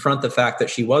even confront the fact that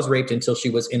she was raped until she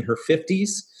was in her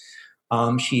 50s.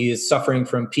 She is suffering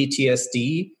from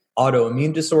PTSD,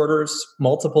 autoimmune disorders,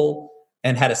 multiple,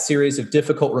 and had a series of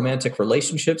difficult romantic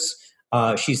relationships.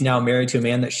 She's now married to a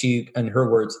man that she, in her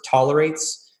words,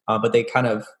 tolerates, but they kind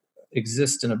of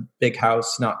exist in a big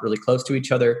house, not really close to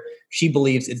each other. She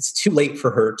believes it's too late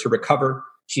for her to recover.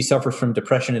 She suffers from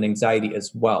depression and anxiety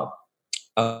as well.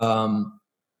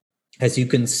 As you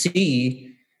can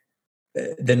see,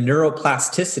 the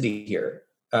neuroplasticity here,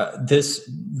 this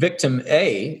victim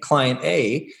A, client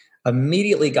A,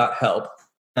 immediately got help.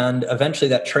 And eventually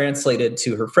that translated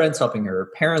to her friends helping her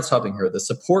parents helping her, the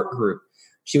support group.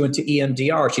 She went to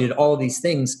EMDR. She did all of these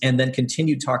things and then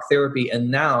continued talk therapy.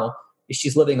 And now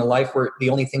she's living a life where the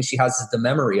only thing she has is the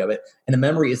memory of it. And the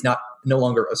memory is no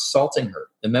longer assaulting her.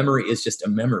 The memory is just a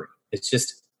memory. It's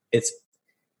just an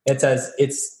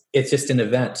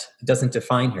event. It doesn't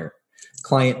define her.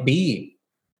 Client B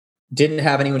didn't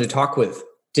have anyone to talk with,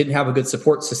 didn't have a good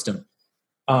support system.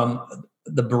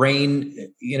 The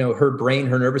brain,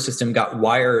 her nervous system got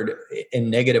wired in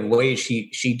negative ways.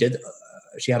 She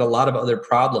had a lot of other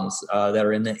problems that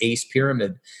are in the ACE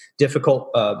pyramid.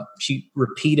 She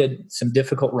repeated some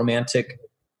difficult romantic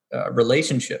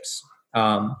relationships,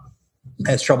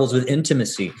 has troubles with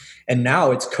intimacy. And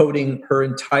now it's coding her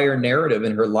entire narrative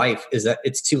in her life is that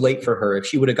it's too late for her. If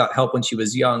she would have got help when she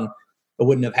was young, it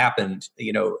wouldn't have happened.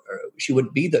 She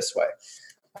wouldn't be this way.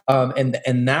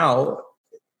 And now,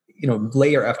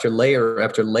 layer after layer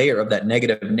after layer of that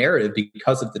negative narrative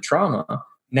because of the trauma,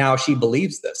 now she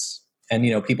believes this. And,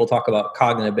 people talk about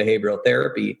cognitive behavioral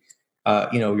therapy,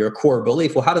 your core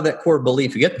belief. Well, how did that core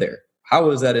belief get there? How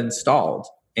was that installed?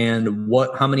 And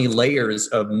how many layers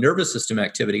of nervous system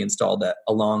activity installed that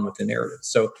along with the narrative?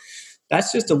 So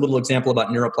that's just a little example about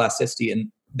neuroplasticity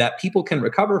and that people can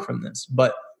recover from this.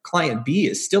 But client B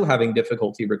is still having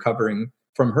difficulty recovering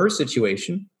from her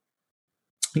situation,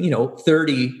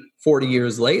 30, 40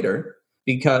 years later,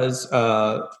 because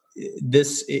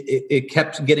it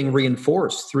kept getting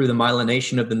reinforced through the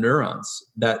myelination of the neurons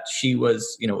that she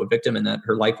was, a victim and that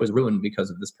her life was ruined because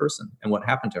of this person and what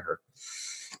happened to her.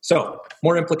 So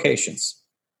more implications.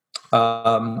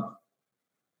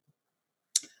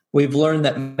 We've learned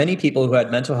that many people who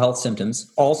had mental health symptoms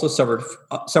also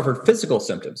suffered physical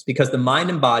symptoms because the mind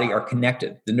and body are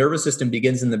connected. The nervous system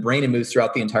begins in the brain and moves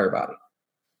throughout the entire body.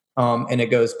 And it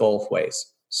goes both ways.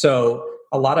 So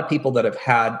a lot of people that have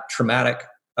had traumatic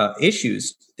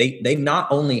issues, they not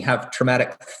only have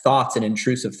traumatic thoughts and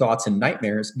intrusive thoughts and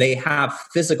nightmares, they have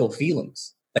physical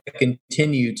feelings that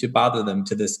continue to bother them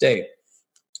to this day.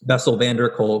 Bessel van der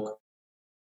Kolk,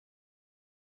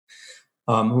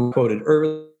 who quoted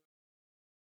earlier,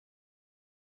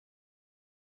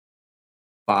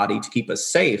 body to keep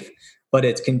us safe, but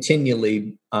it's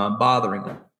continually bothering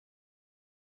them.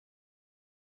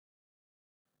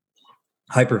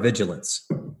 Hypervigilance.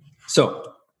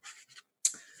 So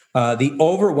the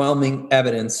overwhelming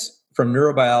evidence from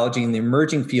neurobiology and the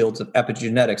emerging fields of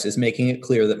epigenetics is making it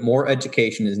clear that more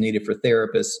education is needed for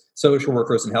therapists, social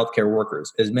workers, and healthcare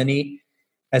workers. As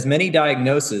many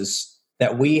diagnoses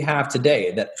that we have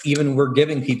today, that even we're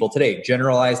giving people today,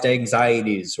 generalized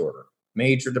anxiety disorder,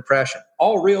 major depression,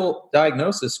 all real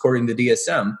diagnoses according to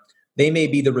DSM, they may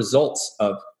be the results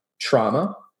of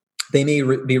trauma. They may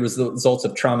be results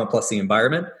of trauma plus the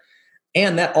environment.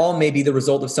 And that all may be the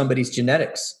result of somebody's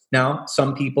genetics. Now,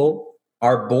 some people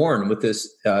are born with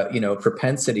this,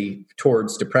 propensity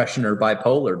towards depression or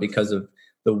bipolar because of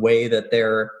the way that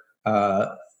their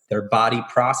body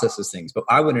processes things. But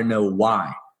I want to know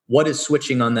why. What is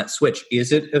switching on that switch?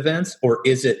 Is it events, or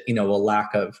is it, a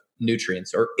lack of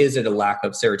nutrients, or is it a lack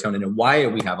of serotonin? And why do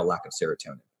we have a lack of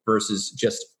serotonin versus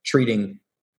just treating,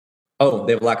 oh,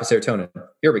 they have a lack of serotonin.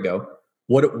 Here we go.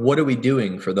 What are we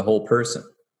doing for the whole person?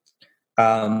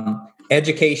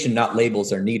 Education, not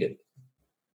labels, are needed.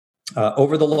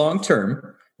 Over the long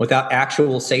term, without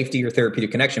actual safety or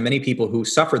therapeutic connection, many people who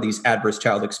suffer these adverse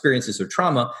childhood experiences or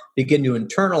trauma begin to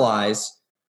internalize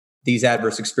these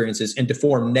adverse experiences and to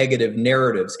form negative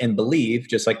narratives and believe,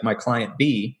 just like my client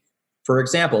B, for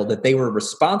example, that they were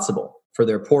responsible for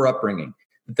their poor upbringing,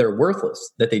 that they're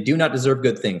worthless, that they do not deserve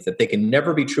good things, that they can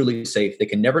never be truly safe, they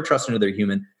can never trust another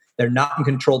human, they're not in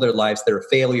control of their lives, they're a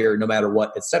failure no matter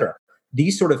what, etc.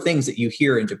 These sort of things that you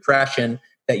hear in depression,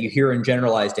 that you hear in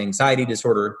generalized anxiety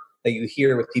disorder, that you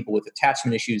hear with people with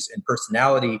attachment issues and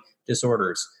personality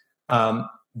disorders.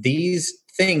 These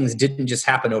things didn't just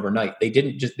happen overnight.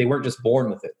 They weren't just born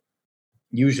with it.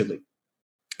 Usually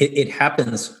it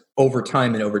happens over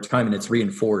time, and it's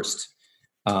reinforced,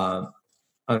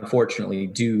 unfortunately,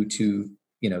 due to,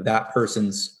 that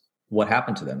person's, what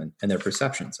happened to them and their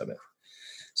perceptions of it.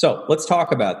 So let's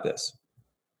talk about this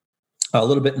a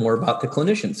little bit more about the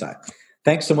clinician side.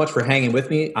 Thanks so much for hanging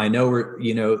with me. I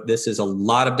know this is a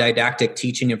lot of didactic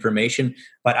teaching information,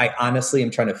 but I honestly am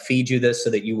trying to feed you this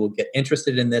so that you will get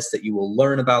interested in this, that you will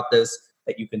learn about this,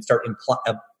 that you can start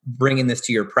bringing this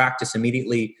to your practice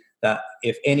immediately. That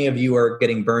if any of you are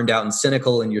getting burned out and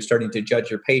cynical and you're starting to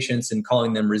judge your patients and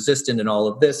calling them resistant and all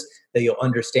of this, that you'll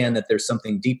understand that there's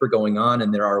something deeper going on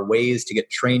and there are ways to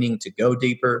get training to go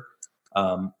deeper.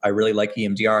 I really like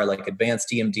EMDR. I like advanced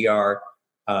EMDR.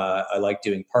 I like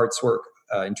doing parts work,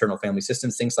 internal family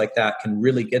systems, things like that can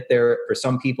really get there for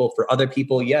some people. For other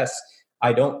people, yes,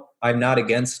 I'm not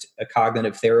against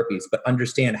cognitive therapies, but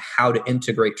understand how to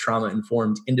integrate trauma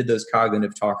informed into those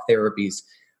cognitive talk therapies.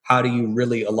 How do you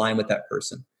really align with that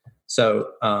person?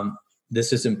 So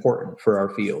this is important for our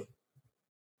field.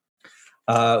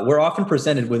 We're often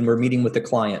presented when we're meeting with the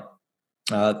client.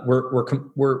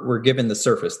 We're given the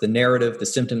surface, the narrative, the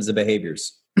symptoms, the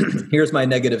behaviors. Here's my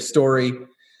negative story.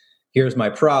 Here's my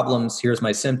problems. Here's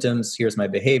my symptoms. Here's my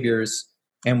behaviors.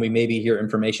 And we maybe hear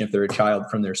information if they're a child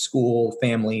from their school,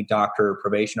 family, doctor,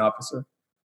 probation officer.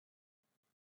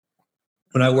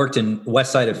 When I worked in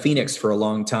west side of Phoenix for a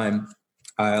long time,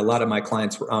 a lot of my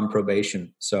clients were on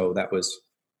probation. So that was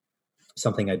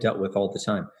something I dealt with all the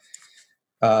time.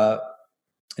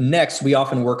 Next, we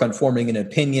often work on forming an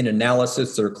opinion,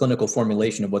 analysis, or clinical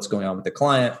formulation of what's going on with the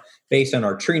client based on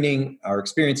our training, our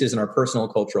experiences, and our personal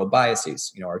cultural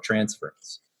biases, our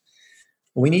transference.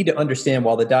 We need to understand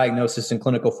while the diagnosis and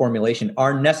clinical formulation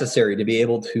are necessary to be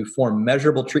able to form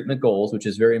measurable treatment goals, which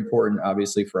is very important,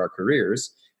 obviously, for our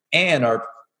careers and our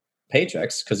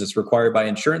paychecks, because it's required by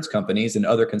insurance companies and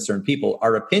other concerned people,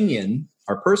 our opinion,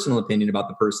 our personal opinion about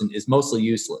the person is mostly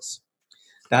useless.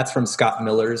 That's from Scott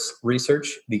Miller's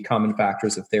research, The Common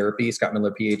Factors of Therapy, Scott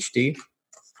Miller, PhD.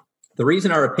 The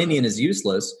reason our opinion is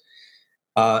useless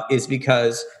is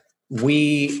because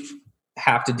we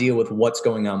have to deal with what's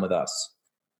going on with us.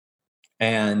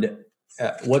 And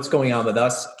what's going on with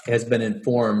us has been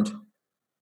informed,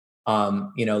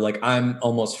 like I'm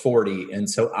almost 40. And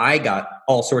so I got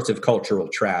all sorts of cultural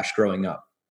trash growing up.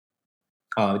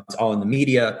 It's all in the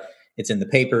media. It's in the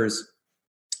papers.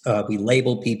 We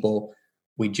label people.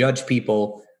 We judge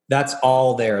people. That's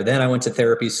all there. Then I went to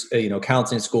therapy,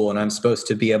 counseling school, and I'm supposed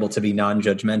to be able to be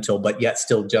non-judgmental, but yet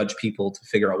still judge people to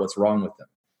figure out what's wrong with them.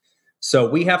 So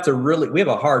we have to we have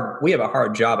a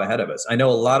hard job ahead of us. I know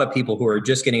a lot of people who are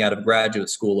just getting out of graduate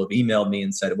school have emailed me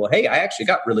and said, well, hey, I actually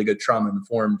got really good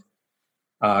trauma-informed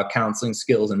counseling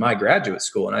skills in my graduate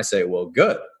school. And I say, well,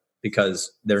 good,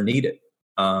 because they're needed.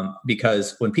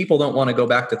 Because when people don't want to go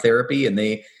back to therapy and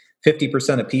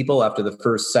 50% of people after the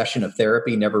first session of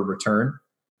therapy never return,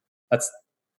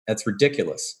 that's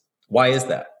ridiculous. Why is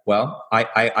that? Well,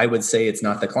 I would say it's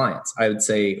not the clients. I would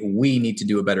say we need to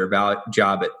do a better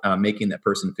job at making that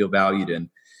person feel valued and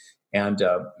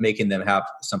making them have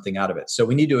something out of it. So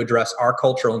we need to address our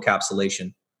cultural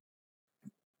encapsulation.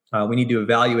 We need to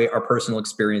evaluate our personal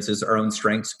experiences, our own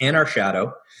strengths, and our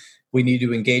shadow. We need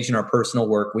to engage in our personal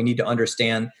work. We need to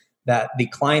understand that the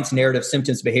client's narrative,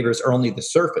 symptoms, behaviors are only the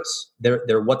surface.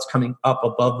 They're what's coming up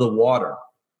above the water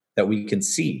that we can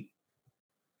see.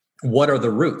 What are the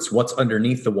roots? What's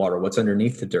underneath the water? What's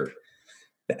underneath the dirt?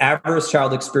 The adverse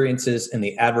child experiences and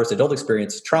the adverse adult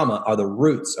experience trauma are the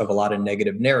roots of a lot of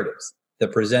negative narratives, the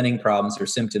presenting problems or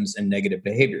symptoms and negative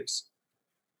behaviors.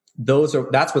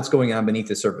 That's what's going on beneath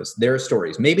the surface. Their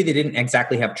stories. Maybe they didn't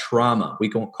exactly have trauma. We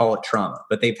don't call it trauma,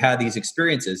 but they've had these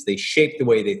experiences. They shape the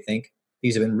way they think.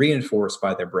 These have been reinforced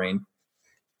by their brain.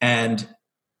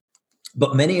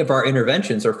 But many of our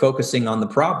interventions are focusing on the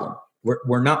problem.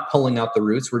 We're not pulling out the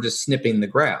roots. We're just snipping the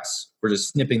grass. We're just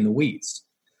snipping the weeds.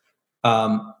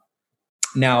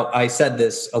 Now, I said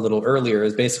this a little earlier,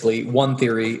 is basically one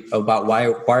theory about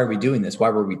why are we doing this? Why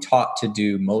were we taught to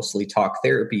do mostly talk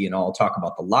therapy and all talk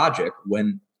about the logic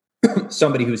when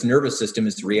somebody whose nervous system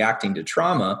is reacting to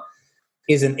trauma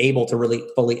isn't able to really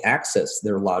fully access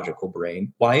their logical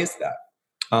brain? Why is that?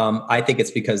 I think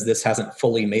it's because this hasn't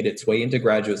fully made its way into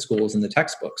graduate schools and the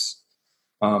textbooks.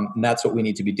 And that's what we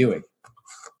need to be doing.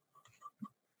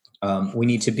 We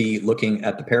need to be looking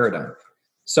at the paradigm.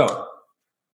 So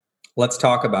let's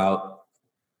talk about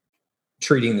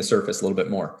treating the surface a little bit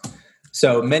more.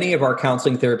 So many of our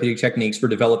counseling therapeutic techniques were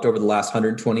developed over the last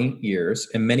 120 years,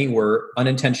 and many were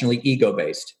unintentionally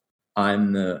ego-based.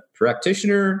 I'm the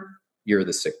practitioner, you're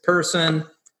the sick person,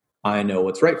 I know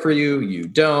what's right for you, you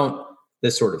don't,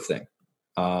 this sort of thing.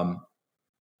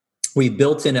 We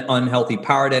built in an unhealthy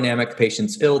power dynamic. The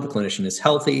patient's ill, the clinician is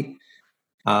healthy.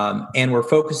 And we're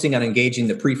focusing on engaging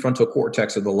the prefrontal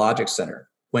cortex or the logic center,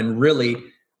 when really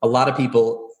a lot of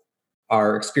people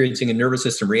are experiencing a nervous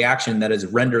system reaction that has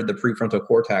rendered the prefrontal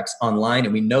cortex online.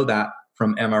 And we know that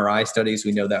from MRI studies.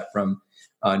 We know that from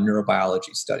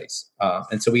neurobiology studies.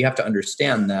 And so we have to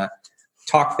understand that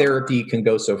talk therapy can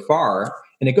go so far,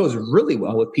 and it goes really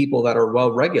well with people that are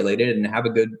well regulated and have a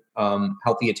good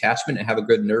healthy attachment and have a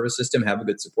good nervous system, have a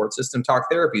good support system. Talk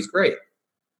therapy is great.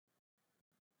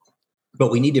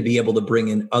 But we need to be able to bring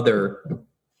in other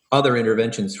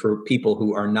interventions for people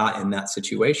who are not in that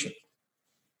situation.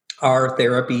 Our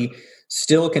therapy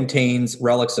still contains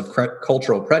relics of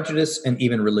cultural prejudice and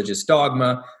even religious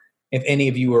dogma. If any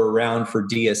of you were around for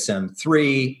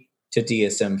DSM-3 to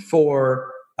DSM-4,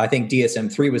 I think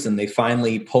DSM-3 was when they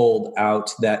finally pulled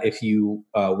out that if you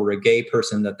were a gay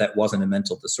person, that wasn't a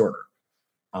mental disorder.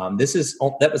 That was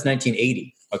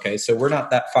 1980. Okay, so we're not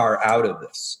that far out of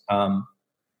this.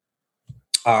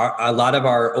 A lot of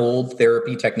our old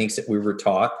therapy techniques that we were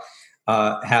taught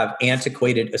have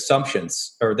antiquated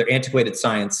assumptions, or they're antiquated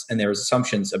science, and there's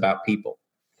assumptions about people,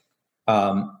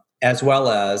 as well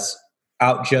as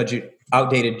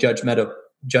outdated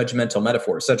judgmental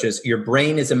metaphors, such as your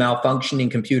brain is a malfunctioning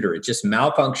computer. It's just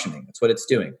malfunctioning. That's what it's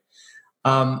doing.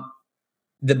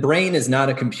 The brain is not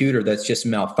a computer that's just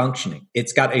malfunctioning.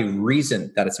 It's got a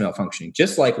reason that it's malfunctioning.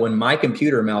 Just like when my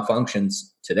computer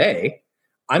malfunctions today,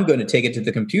 I'm going to take it to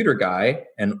the computer guy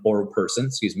or person,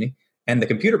 and the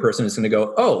computer person is going to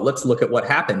go, oh, let's look at what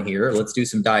happened here. Let's do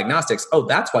some diagnostics. Oh,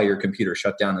 that's why your computer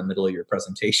shut down in the middle of your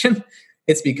presentation.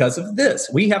 It's because of this.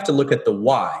 We have to look at the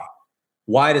why.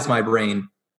 Why does my brain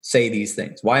say these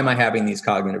things? Why am I having these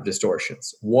cognitive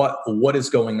distortions? What is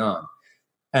going on?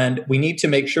 And we need to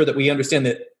make sure that we understand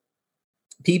that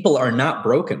people are not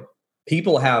broken.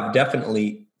 People have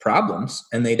definitely problems,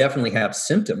 and they definitely have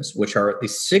symptoms, which are the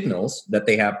signals that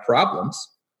they have problems.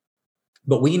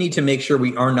 But we need to make sure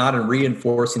we are not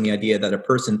reinforcing the idea that a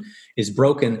person is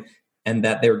broken and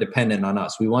that they're dependent on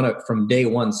us. We want to, from day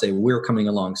one, say, we're coming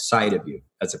alongside of you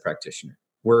as a practitioner.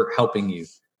 We're helping you.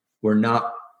 We're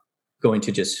not going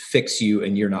to just fix you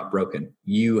and you're not broken.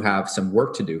 You have some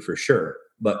work to do for sure,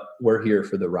 but we're here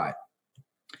for the ride.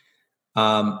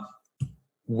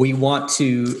 We want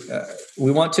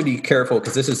to be careful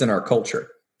because this is in our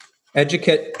culture.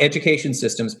 Education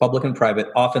systems, public and private,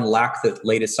 often lack the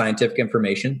latest scientific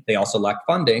information. They also lack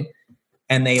funding,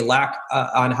 and they lack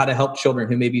on how to help children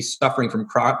who may be suffering from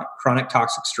chronic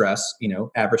toxic stress,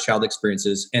 average child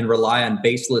experiences, and rely on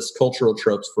baseless cultural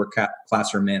tropes for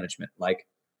classroom management, like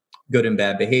good and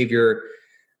bad behavior,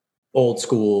 old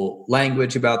school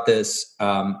language about this,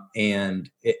 and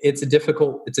it's a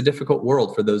difficult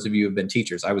world for those of you who have been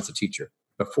teachers. I was a teacher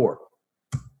before.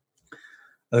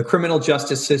 The criminal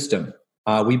justice system.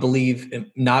 We believe,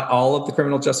 not all of the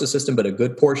criminal justice system, but a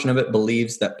good portion of it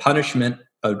believes that punishment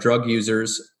of drug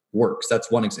users works.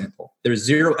 That's one example. There's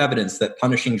zero evidence that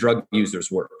punishing drug users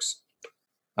works.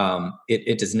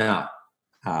 It does not.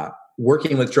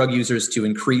 Working with drug users to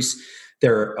increase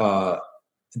their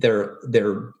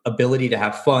ability to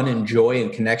have fun and joy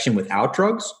and connection without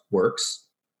drugs works,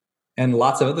 and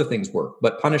lots of other things work,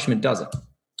 but punishment doesn't.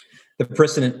 The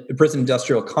prison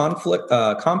industrial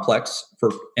complex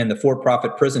and the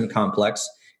for-profit prison complex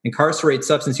incarcerate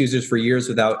substance users for years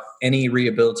without any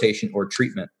rehabilitation or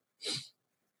treatment.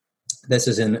 This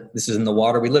is in the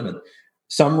water we live in.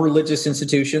 Some religious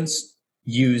institutions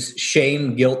use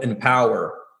shame, guilt, and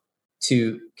power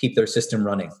to keep their system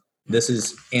running. This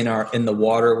is in the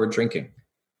water we're drinking.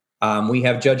 We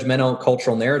have judgmental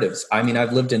cultural narratives. I mean,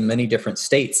 I've lived in many different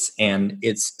states, and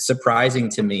it's surprising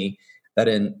to me that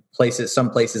in some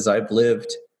places I've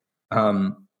lived,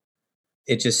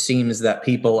 it just seems that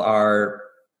people are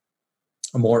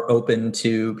more open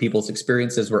to people's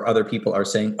experiences, where other people are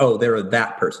saying, oh, they're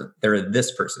that person, they're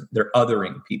this person, they're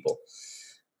othering people.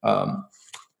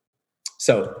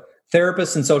 So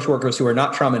therapists and social workers who are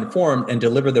not trauma-informed and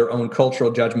deliver their own cultural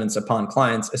judgments upon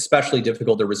clients, especially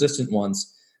difficult or resistant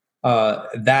ones,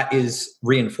 that is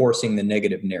reinforcing the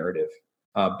negative narrative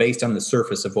based on the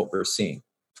surface of what we're seeing.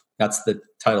 That's the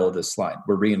title of this slide.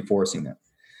 We're reinforcing that.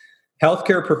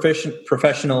 Healthcare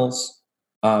professionals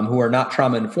who are not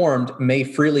trauma-informed may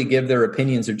freely give their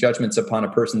opinions or judgments upon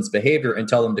a person's behavior and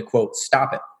tell them to, quote,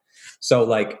 stop it.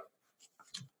 So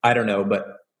I don't know, but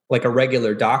like a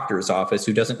regular doctor's office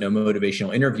who doesn't know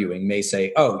motivational interviewing may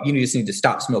say, oh, you just need to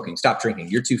stop smoking, stop drinking,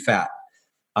 you're too fat.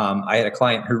 I had a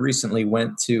client who recently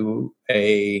went to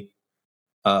a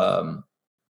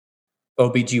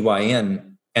OBGYN,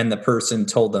 and the person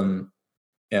told them,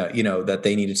 that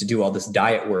they needed to do all this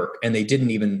diet work, and they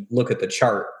didn't even look at the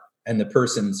chart. And the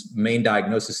person's main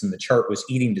diagnosis in the chart was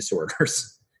eating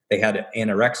disorders. They had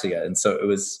anorexia.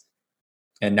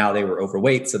 And now they were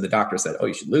overweight. So the doctor said, oh,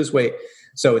 you should lose weight.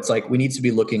 So it's like, we need to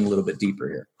be looking a little bit deeper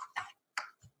here.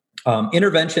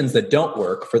 Interventions that don't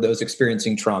work for those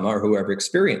experiencing trauma or whoever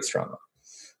experienced trauma.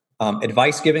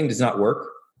 Advice giving does not work.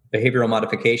 Behavioral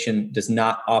modification does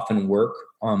not often work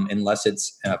unless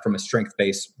it's from a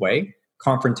strength-based way.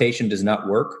 Confrontation does not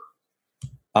work.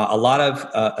 A lot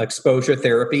of exposure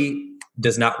therapy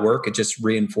does not work. It just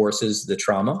reinforces the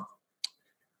trauma.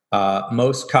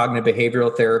 Most cognitive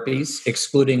behavioral therapies,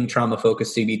 excluding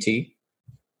trauma-focused CBT,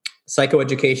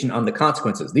 psychoeducation on the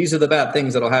consequences. These are the bad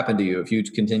things that'll happen to you if you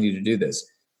continue to do this.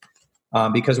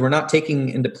 Because we're not taking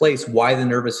into place why the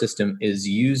nervous system is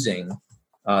using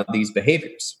these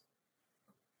behaviors.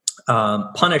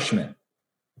 Punishment.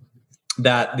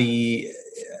 That the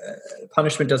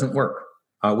punishment doesn't work.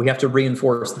 We have to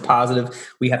reinforce the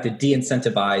positive. We have to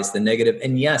de-incentivize the negative.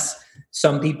 And yes,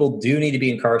 some people do need to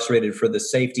be incarcerated for the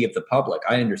safety of the public.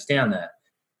 I understand that.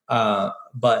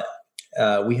 But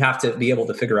we have to be able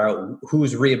to figure out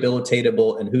who's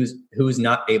rehabilitatable and who's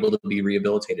not able to be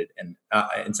rehabilitated, and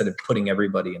instead of putting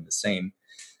everybody in the same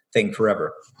thing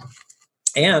forever.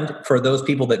 And for those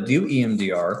people that do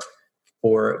EMDR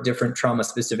or different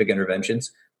trauma-specific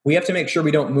interventions, we have to make sure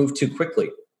we don't move too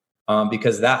quickly,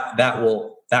 because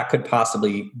that could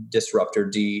possibly disrupt or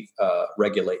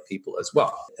deregulate people as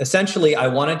well. Essentially, I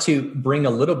wanted to bring a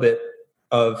little bit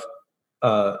of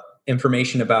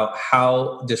information about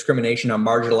how discrimination on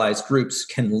marginalized groups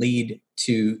can lead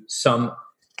to some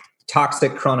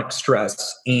toxic chronic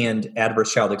stress and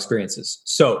adverse child experiences.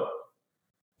 So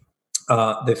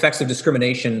the effects of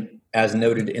discrimination, as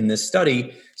noted in this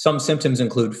study, some symptoms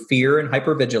include fear and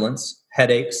hypervigilance,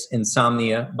 headaches,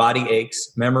 insomnia, body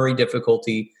aches, memory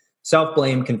difficulty,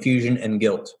 self-blame, confusion, and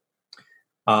guilt.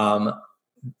 Um,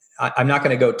 I'm not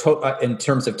going to go in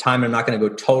terms of time. I'm not going to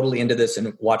go totally into this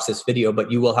and watch this video, but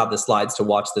you will have the slides to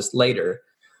watch this later.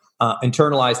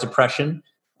 Internalized depression,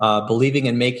 believing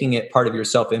and making it part of your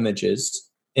self-image,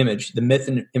 the myth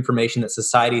and information that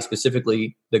society,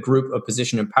 specifically the group of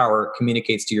position and power,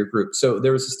 communicates to your group. So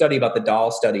there was a study about the doll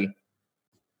study,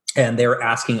 and they were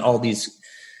asking all these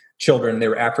children, they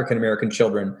were African-American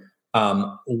children,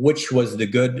 which was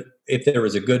if there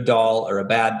was a good doll or a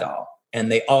bad doll.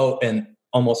 And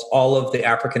almost all of the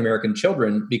African-American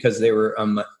children, because they were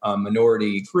a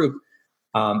minority group,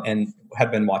 and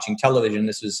had been watching television.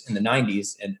 This was in the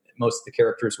 90s, and most of the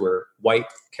characters were white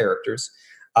characters.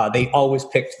 They always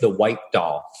picked the white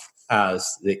doll as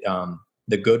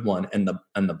the good one, and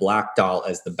the black doll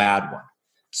as the bad one.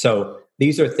 So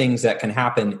these are things that can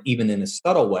happen even in a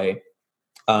subtle way.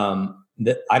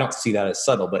 That I don't see that as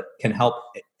subtle, but can help.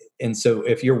 And so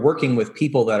if you're working with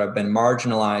people that have been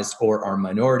marginalized or are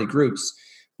minority groups,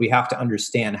 we have to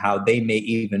understand how they may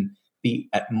even be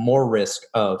at more risk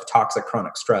of toxic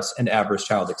chronic stress and adverse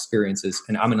child experiences.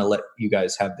 And I'm going to let you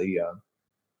guys have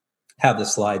the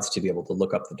slides to be able to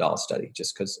look up the doll study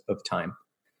just because of time.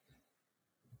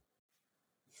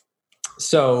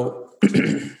 So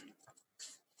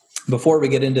before we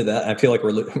get into that, I feel like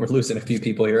we're losing a few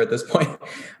people here at this point,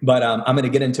 but I'm going to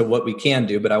get into what we can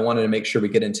do, but I wanted to make sure we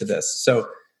get into this. So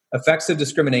effects of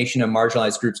discrimination on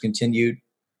marginalized groups continued.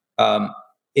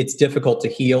 It's difficult to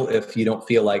heal if you don't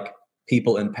feel like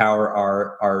people in power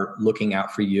are looking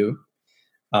out for you.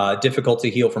 Difficult to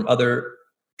heal from other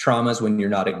traumas when you're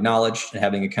not acknowledged and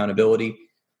having accountability.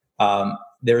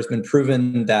 There's been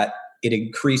proven that it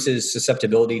increases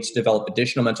susceptibility to develop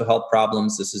additional mental health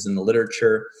problems. This is in the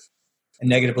literature. It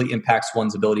negatively impacts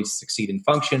one's ability to succeed and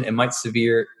function, and might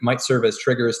serve as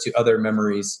triggers to other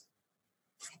memories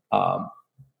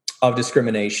of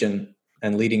discrimination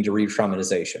and leading to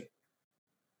re-traumatization.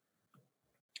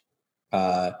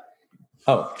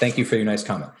 Thank you for your nice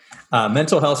comment.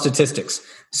 Mental health statistics.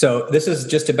 So this is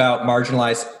just about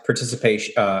marginalized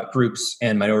participation groups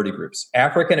and minority groups.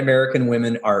 African-American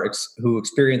women who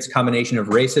experience combination of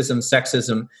racism,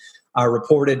 sexism, are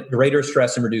reported greater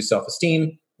stress and reduced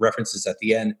self-esteem. References at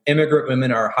the end. Immigrant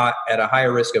women are at a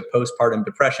higher risk of postpartum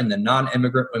depression than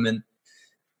non-immigrant women.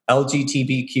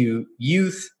 LGBTQ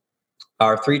youth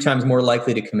are 3 times more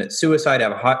likely to commit suicide,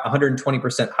 have a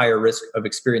 120% higher risk of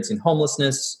experiencing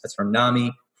homelessness. That's from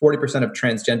NAMI. 40% of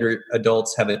transgender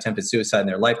adults have attempted suicide in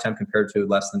their lifetime, compared to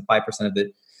less than 5% of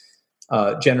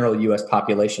the general U.S.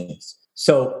 populations.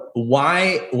 So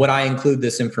why would I include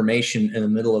this information in the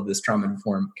middle of this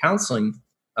trauma-informed counseling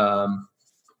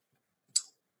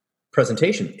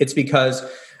presentation? It's because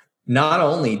not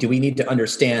only do we need to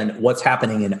understand what's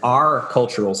happening in our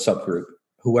cultural subgroup,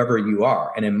 whoever you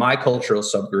are. And in my cultural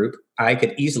subgroup, I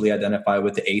could easily identify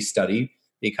with the ACE study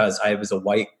because I was a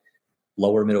white,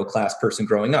 lower middle class person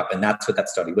growing up. And that's what that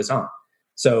study was on.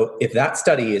 So if that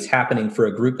study is happening for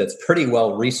a group that's pretty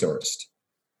well resourced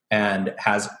and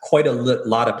has quite a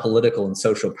lot of political and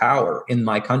social power in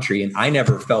my country, and I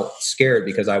never felt scared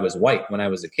because I was white when I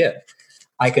was a kid,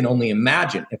 I can only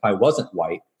imagine if I wasn't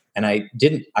white and I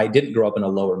didn't grow up in a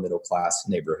lower middle class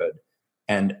neighborhood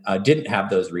and didn't have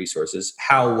those resources,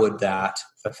 how would that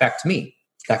affect me?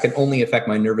 That can only affect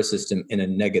my nervous system in a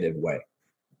negative way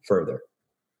further.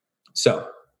 So,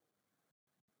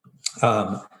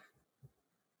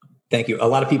 thank you. A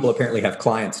lot of people apparently have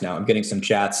clients now. I'm getting some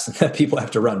chats that people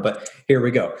have to run, but here we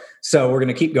go. So we're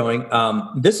going to keep going.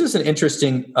 This is an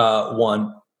interesting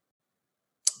one.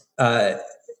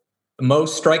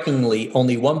 Most strikingly,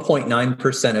 only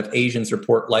 1.9% of Asians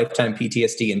report lifetime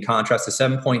PTSD, in contrast to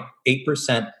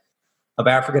 7.8% of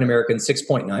African Americans,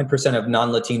 6.9% of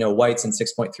non-Latino whites, and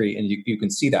 6.3%. And you can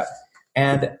see that.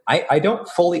 And I don't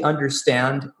fully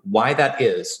understand why that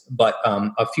is, but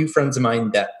a few friends of mine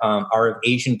that are of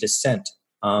Asian descent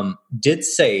did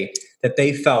say that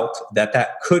they felt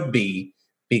that could be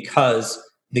because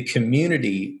the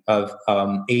community of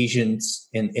Asians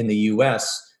in the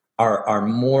U.S. are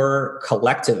more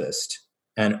collectivist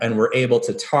and we're able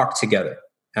to talk together.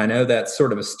 I know that's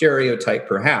sort of a stereotype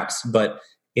perhaps, but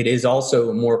it is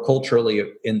also more culturally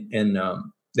in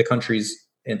the countries,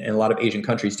 in a lot of Asian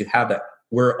countries, to have that.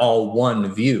 We're all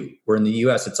one view. Where in the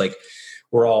US, it's like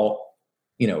we're all,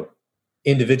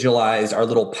 individualized, our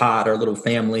little pot, our little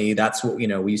family. That's what,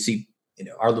 we see,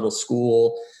 our little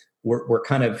school. We're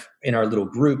kind of in our little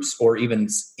groups, or even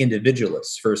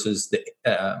individualists versus the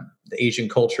Asian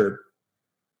culture.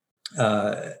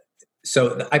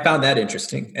 So I found that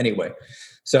interesting anyway.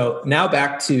 So now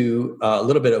back to a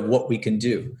little bit of what we can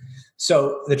do.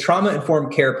 So the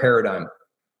trauma-informed care paradigm,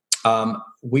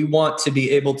 we want to be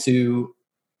able to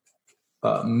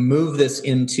move this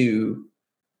into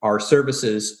our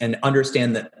services and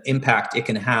understand the impact it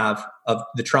can have, of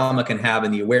the trauma can have,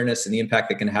 and the awareness and the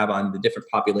impact it can have on the different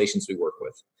populations we work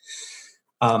with.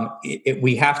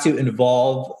 We have to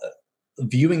involve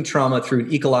viewing trauma through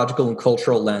an ecological and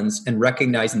cultural lens, and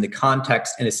recognizing the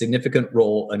context and a significant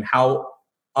role in how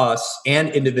us and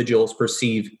individuals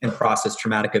perceive and process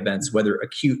traumatic events, whether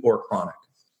acute or chronic.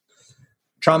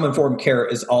 Trauma-informed care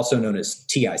is also known as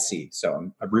TIC, so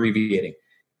I'm abbreviating.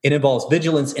 It involves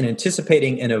vigilance in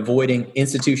anticipating and avoiding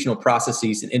institutional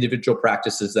processes and individual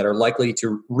practices that are likely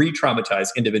to re-traumatize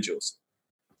individuals.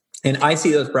 And I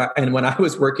see those, and when I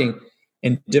was working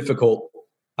in difficult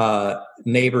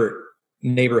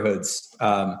neighborhoods,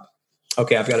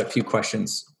 okay, I've got a few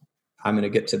questions. I'm going to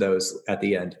get to those at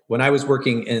the end. When I was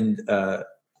working in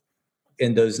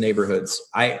those neighborhoods,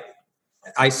 I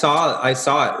saw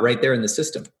it right there in the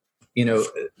system.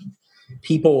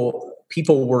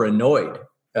 People were annoyed.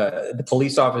 The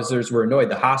police officers were annoyed.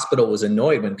 The hospital was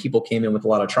annoyed when people came in with a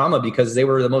lot of trauma, because they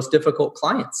were the most difficult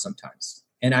clients sometimes.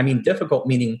 And I mean difficult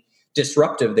meaning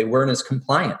disruptive. They weren't as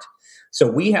compliant. So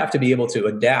we have to be able to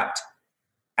adapt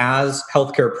as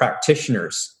healthcare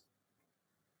practitioners.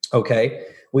 Okay,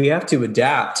 we have to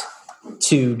adapt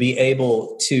to be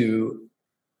able to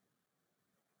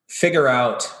figure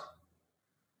out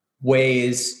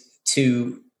ways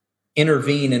to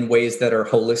intervene in ways that are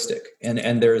holistic.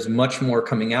 And there's much more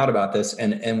coming out about this,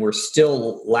 and we're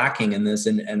still lacking in this,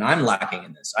 and I'm lacking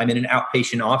in this. I'm in an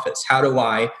outpatient office. How do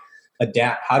I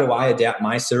adapt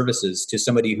my services to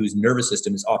somebody whose nervous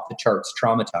system is off the charts,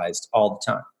 traumatized all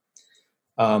the time?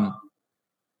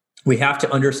 We have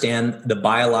to understand the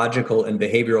biological and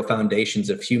behavioral foundations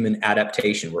of human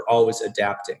adaptation. We're always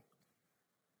adapting.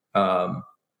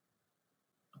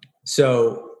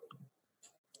 So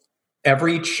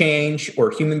every change or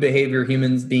human behavior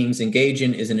human beings engage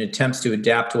in is an attempt to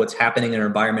adapt to what's happening in our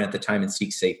environment at the time and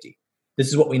seek safety. This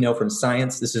is what we know from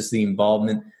science. This is the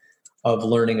involvement of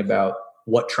learning about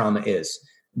what trauma is.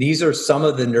 These are some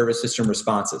of the nervous system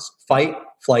responses: fight,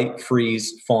 flight,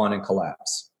 freeze, fawn, and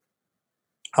collapse.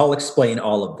 I'll explain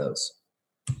all of those.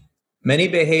 Many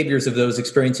behaviors of those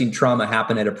experiencing trauma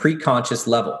happen at a preconscious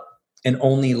level, and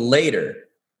only later,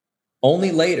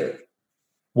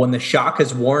 when the shock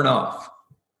has worn off,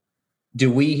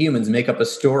 do we humans make up a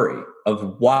story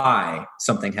of why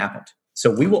something happened.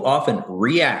 So we will often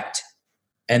react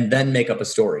and then make up a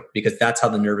story, because that's how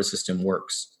the nervous system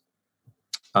works.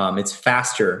 It's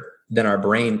faster than our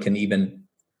brain can even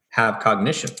have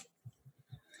cognition.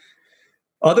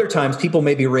 Other times, people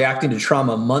may be reacting to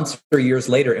trauma months or years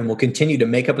later and will continue to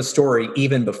make up a story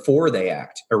even before they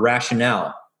act, a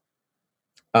rationale.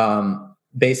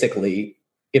 Basically,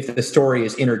 if the story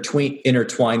is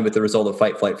intertwined with the result of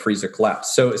fight, flight, freeze, or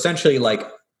collapse. So essentially, like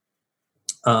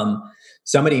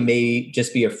somebody may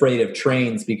just be afraid of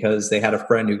trains because they had a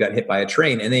friend who got hit by a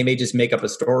train, and they may just make up a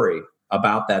story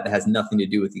about that has nothing to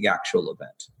do with the actual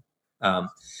event.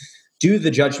 Due to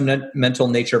the judgmental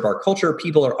nature of our culture,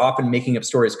 people are often making up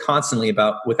stories constantly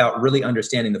without really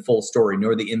understanding the full story,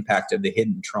 nor the impact of the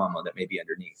hidden trauma that may be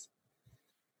underneath.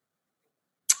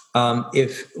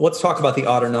 Let's talk about the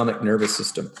autonomic nervous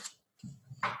system.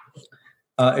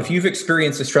 If you've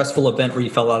experienced a stressful event where you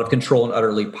felt out of control and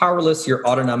utterly powerless, your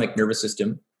autonomic nervous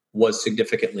system was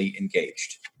significantly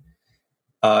engaged.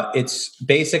 It's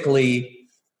basically,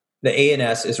 the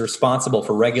ANS is responsible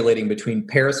for regulating between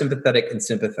parasympathetic and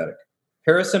sympathetic.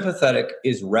 Parasympathetic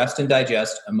is rest and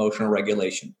digest, emotional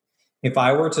regulation. If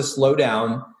I were to slow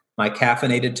down my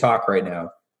caffeinated talk right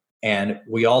now, and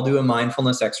we all do a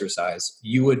mindfulness exercise,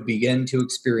 you would begin to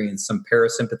experience some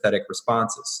parasympathetic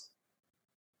responses.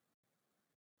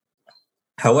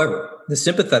 However, the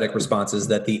sympathetic responses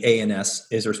that the ANS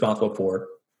is responsible for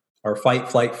are fight,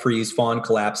 flight, freeze, fawn,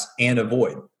 collapse, and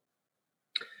avoid.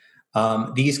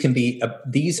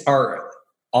 These are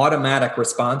automatic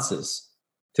responses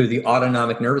through the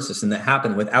autonomic nervous system that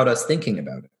happen without us thinking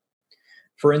about it.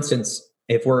 For instance,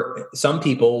 some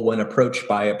people, when approached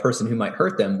by a person who might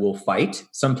hurt them, will fight.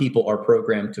 Some people are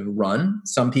programmed to run.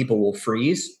 Some people will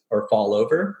freeze or fall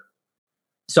over.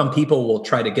 Some people will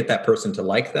try to get that person to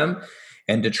like them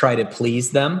and to try to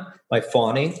please them by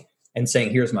fawning and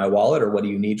saying, here's my wallet, or what do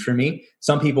you need from me?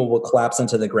 Some people will collapse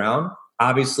onto the ground.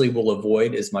 Obviously, we'll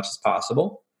avoid as much as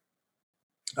possible.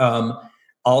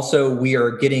 Also, we are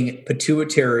getting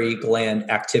pituitary gland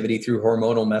activity through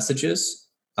hormonal messages,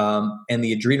 and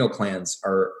the adrenal glands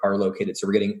are located. So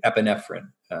we're getting epinephrine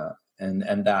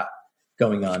and that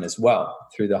going on as well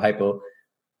through the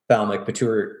hypothalamic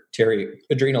pituitary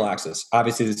adrenal axis.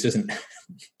 Obviously, this isn't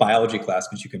biology class,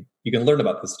 but you can learn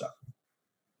about this stuff.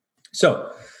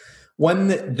 So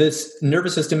When this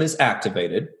nervous system is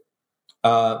activated,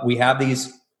 we have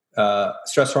these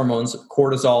stress hormones,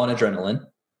 cortisol and adrenaline,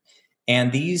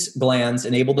 and these glands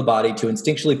enable the body to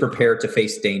instinctually prepare to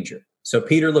face danger. So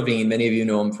Peter Levine, many of you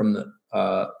know him from the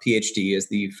PhD, is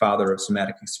the father of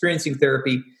somatic experiencing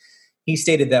therapy. He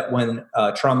stated that when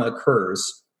trauma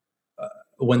occurs,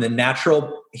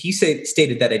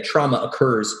 stated that a trauma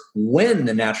occurs when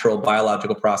the natural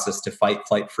biological process to fight,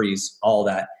 flight, freeze, all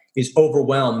that is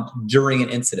overwhelmed during an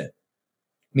incident,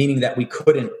 meaning that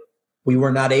we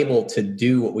were not able to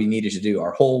do what we needed to do.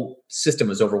 Our whole system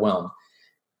was overwhelmed.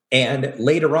 And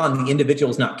later on, the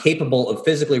individual is not capable of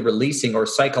physically releasing or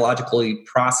psychologically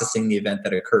processing the event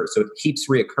that occurs. So it keeps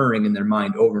reoccurring in their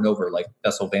mind over and over, like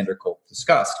Bessel van der Kolk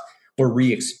discussed. We're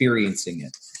re-experiencing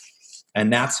it.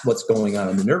 And that's what's going on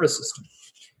in the nervous system.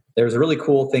 There's a really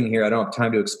cool thing here. I don't have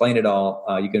time to explain it all.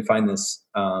 You can find this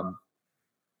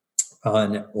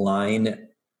online,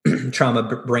 trauma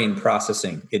brain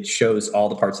processing. It shows all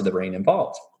the parts of the brain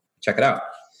involved. Check it out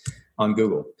on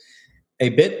Google. A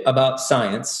bit about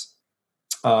science,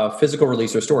 physical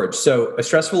release or storage. So a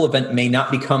stressful event may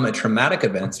not become a traumatic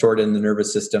event stored in the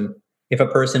nervous system if a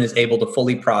person is able to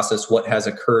fully process what has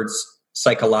occurred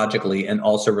psychologically and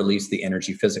also release the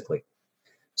energy physically.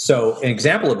 So an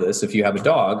example of this, if you have a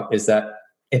dog, is that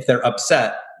if they're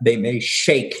upset, they may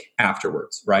shake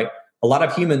afterwards, right? A lot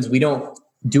of humans, we don't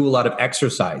do a lot of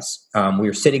exercise.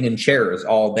 We're sitting in chairs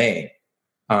all day.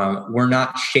 We're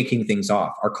not shaking things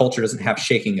off. Our culture doesn't have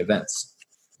shaking events.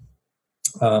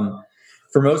 For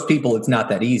most people, it's not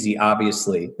that easy.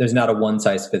 Obviously, there's not a one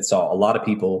size fits all. A lot of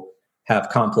people have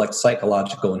complex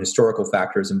psychological and historical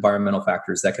factors, environmental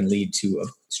factors that can lead to a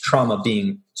trauma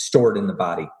being stored in the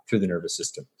body through the nervous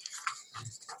system.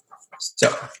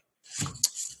 So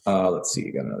let's see.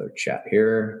 You got another chat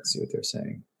here. Let's see what they're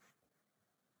saying.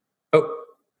 Oh,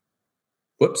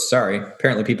 whoops. Sorry.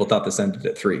 Apparently people thought this ended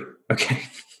at 3. Okay.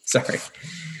 Sorry.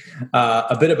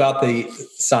 A bit about the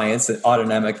science, the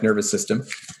autonomic nervous system.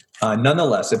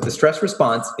 Nonetheless, if the stress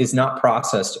response is not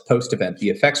processed post-event,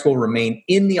 the effects will remain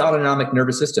in the autonomic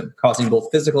nervous system, causing both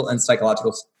physical and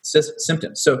psychological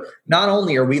symptoms. So not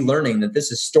only are we learning that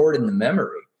this is stored in the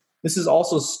memory, this is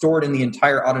also stored in the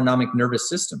entire autonomic nervous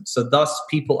system. So thus,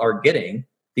 people are getting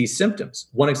these symptoms.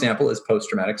 One example is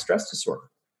post-traumatic stress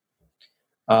disorder.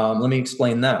 Let me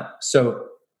explain that. So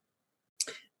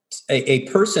a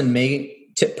person may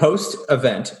post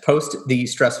the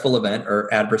stressful event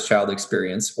or adverse child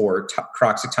experience or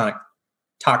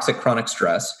toxic chronic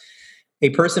stress, a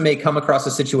person may come across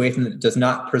a situation that does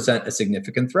not present a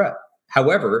significant threat.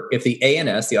 However, if the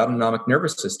ANS, the autonomic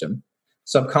nervous system,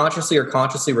 subconsciously or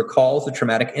consciously recalls the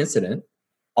traumatic incident,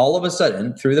 all of a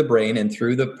sudden, through the brain and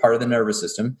through the part of the nervous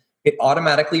system, it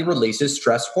automatically releases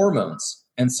stress hormones.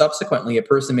 And subsequently, a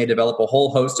person may develop a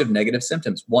whole host of negative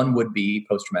symptoms. One would be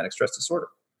post-traumatic stress disorder.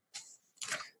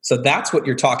 So that's what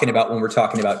you're talking about when we're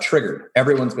talking about triggered.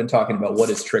 Everyone's been talking about what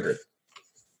is triggered.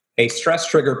 A stress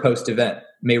trigger post-event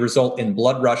may result in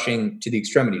blood rushing to the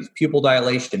extremities, pupil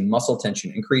dilation, muscle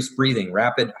tension, increased breathing,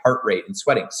 rapid heart rate, and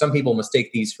sweating. Some people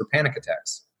mistake these for panic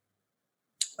attacks.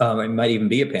 It might even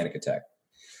be a panic attack.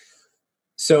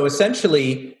 So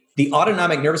essentially, the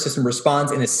autonomic nervous system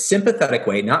responds in a sympathetic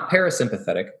way, not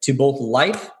parasympathetic, to both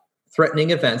life-threatening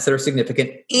events that are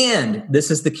significant, and this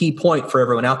is the key point for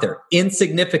everyone out there,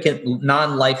 insignificant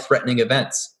non-life-threatening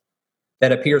events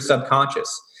that appear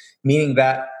subconscious, meaning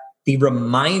that the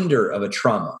reminder of a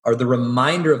trauma or the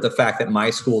reminder of the fact that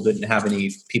my school didn't have any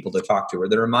people to talk to or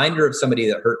the reminder of somebody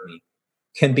that hurt me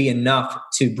can be enough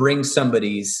to bring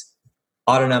somebody's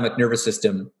autonomic nervous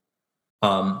system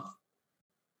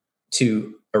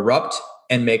to erupt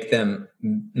and make them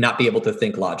not be able to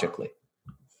think logically.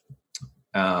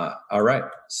 All right.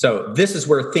 So this is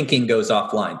where thinking goes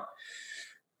offline.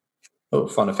 Oh,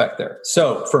 fun effect there.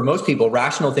 So for most people,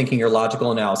 rational thinking or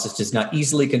logical analysis does not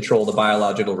easily control the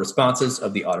biological responses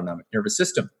of the autonomic nervous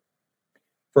system.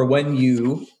 For when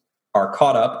you are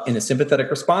caught up in a sympathetic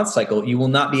response cycle, you will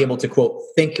not be able to, quote,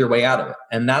 think your way out of it.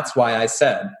 And that's why I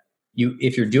said,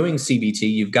 if you're doing CBT,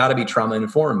 you've got to be trauma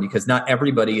informed, because not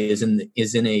everybody is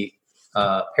in a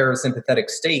parasympathetic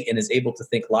state and is able to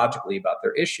think logically about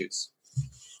their issues.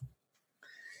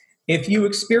 If you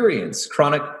experience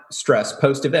chronic stress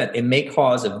post-event, it may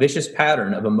cause a vicious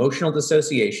pattern of emotional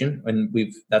dissociation, and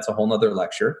that's a whole nother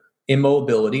lecture,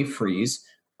 immobility, freeze,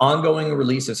 ongoing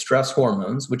release of stress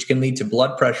hormones, which can lead to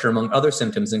blood pressure, among other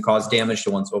symptoms, and cause damage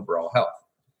to one's overall health.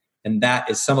 And that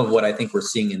is some of what I think we're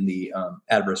seeing in the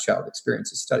adverse child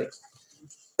experiences study.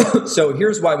 So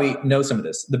here's why we know some of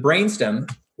this. The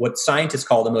brainstem, what scientists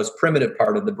call the most primitive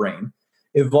part of the brain,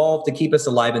 evolved to keep us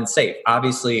alive and safe.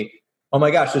 Obviously, oh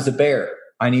my gosh, there's a bear.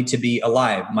 I need to be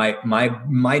alive.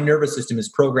 My nervous system is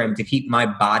programmed to keep my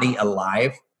body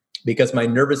alive because my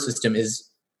nervous system is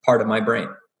part of my brain.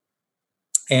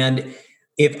 And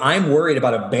if I'm worried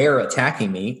about a bear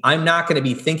attacking me, I'm not going to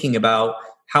be thinking about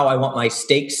how I want my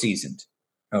steak seasoned,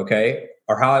 okay,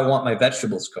 or how I want my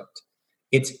vegetables cooked.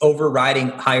 It's overriding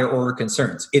higher order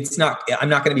concerns. I'm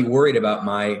not going to be worried about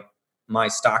my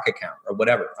stock account or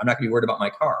whatever. I'm not going to be worried about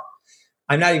my car.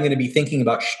 I'm not even going to be thinking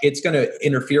about it's going to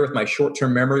interfere with my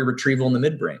short-term memory retrieval in the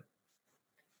midbrain.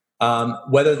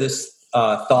 Whether this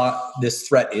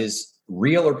threat is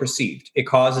real or perceived, it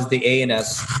causes the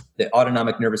ANS, the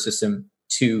autonomic nervous system,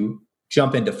 to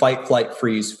jump into fight, flight,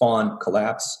 freeze, fawn,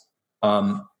 collapse,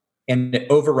 and it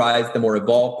overrides the more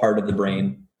evolved part of the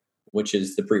brain, which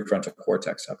is the prefrontal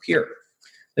cortex up here.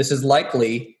 This is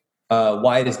likely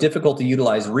why it is difficult to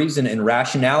utilize reason and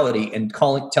rationality and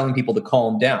telling people to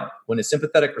calm down. When a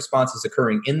sympathetic response is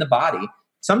occurring in the body,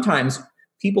 sometimes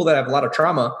people that have a lot of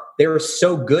trauma, they're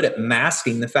so good at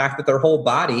masking the fact that their whole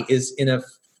body is in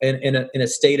a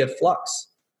state of flux.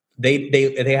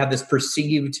 They have this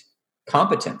perceived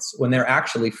competence when they're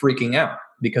actually freaking out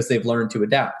because they've learned to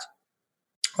adapt.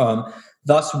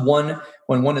 Thus, when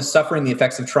one is suffering the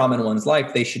effects of trauma in one's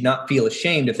life, they should not feel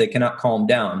ashamed if they cannot calm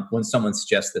down when someone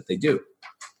suggests that they do.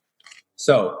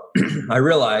 So I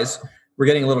realize we're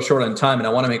getting a little short on time, and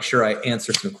I want to make sure I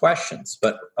answer some questions,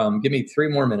 but give me 3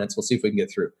 more minutes. We'll see if we can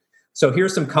get through. So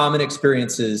here's some common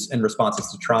experiences and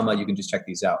responses to trauma. You can just check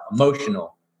these out.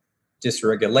 Emotional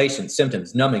dysregulation,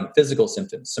 symptoms, numbing, physical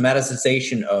symptoms,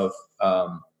 somatization of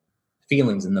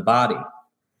feelings in the body,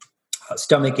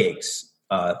 stomach aches,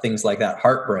 things like that,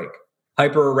 heartbreak,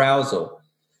 hyperarousal,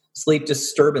 sleep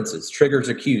disturbances, triggers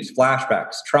or cues,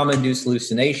 flashbacks, trauma-induced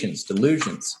hallucinations,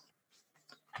 delusions.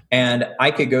 And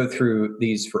I could go through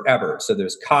these forever. So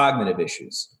there's cognitive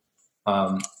issues.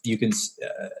 You can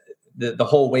the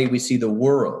whole way we see the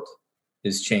world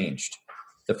is changed.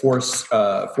 The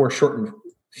foreshortened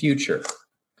future,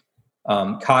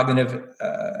 cognitive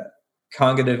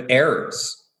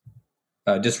errors,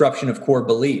 disruption of core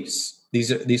beliefs.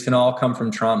 These can all come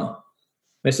from trauma.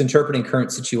 Misinterpreting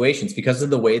current situations because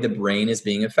of the way the brain is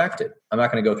being affected. I'm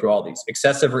not going to go through all these.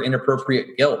 Excessive or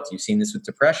inappropriate guilt. You've seen this with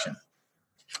depression.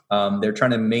 They're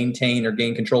trying to maintain or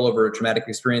gain control over a traumatic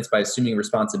experience by assuming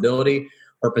responsibility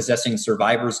or possessing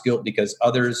survivor's guilt because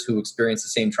others who experienced the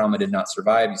same trauma did not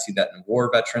survive. You see that in war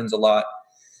veterans a lot.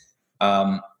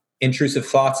 Intrusive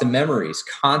thoughts and memories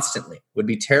constantly. Would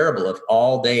be terrible if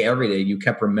all day, every day, you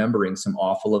kept remembering some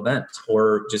awful event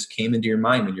or just came into your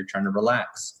mind when you're trying to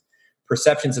relax.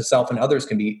 Perceptions of self and others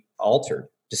can be altered.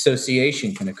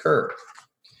 Dissociation can occur.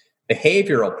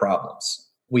 Behavioral problems.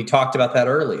 We talked about that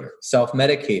earlier.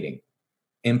 Self-medicating,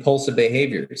 impulsive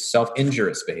behaviors,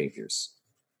 self-injurious behaviors.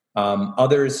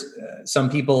 Some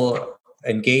people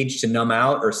engage to numb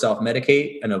out or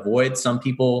self-medicate and avoid. Some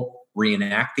people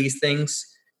reenact these things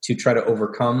to try to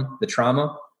overcome the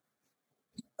trauma.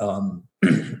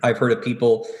 I've heard of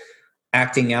people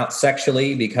acting out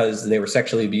sexually because they were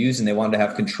sexually abused and they wanted to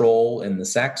have control in the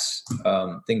sex,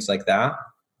 things like that.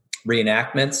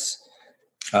 Reenactments.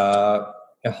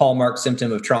 A hallmark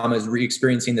symptom of trauma is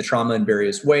re-experiencing the trauma in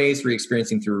various ways,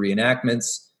 re-experiencing through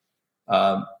reenactments.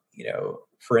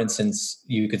 For instance,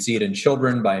 you could see it in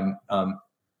children by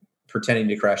pretending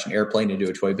to crash an airplane into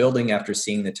a toy building after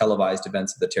seeing the televised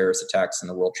events of the terrorist attacks in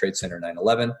the World Trade Center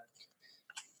 9/11.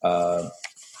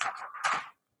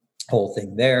 Whole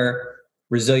thing there.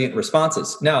 Resilient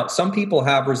responses. Now, some people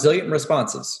have resilient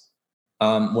responses.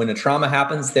 When a trauma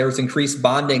happens, there's increased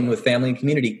bonding with family and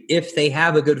community if they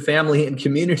have a good family and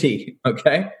community,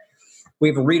 okay?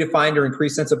 We've redefined or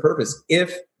increased sense of purpose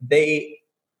if they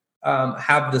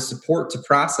have the support to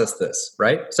process this,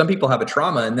 right? Some people have a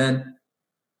trauma and then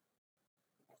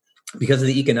because of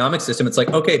the economic system, it's like,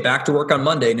 okay, back to work on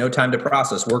Monday, no time to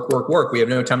process. Work. We have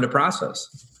no time to process.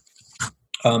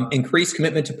 Increased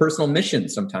commitment to personal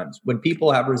missions sometimes when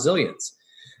people have resilience.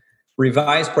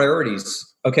 Revised priorities,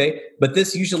 okay? But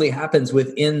this usually happens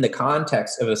within the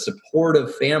context of a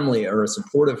supportive family or a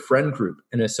supportive friend group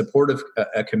and a supportive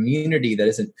a community that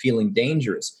isn't feeling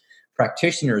dangerous.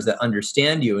 Practitioners that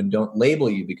understand you and don't label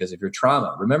you because of your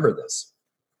trauma. Remember this.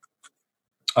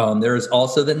 There is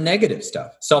also the negative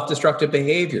stuff, self-destructive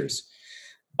behaviors.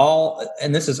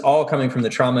 And this is all coming from the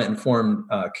trauma-informed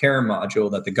care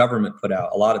module that the government put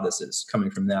out. A lot of this is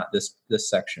coming from this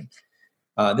section.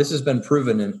 This has been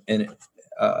proven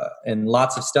in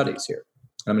lots of studies here.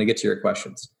 I'm going to get to your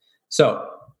questions. So,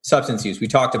 substance use. We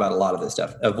talked about a lot of this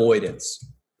stuff. Avoidance.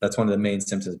 That's one of the main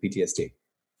symptoms of PTSD.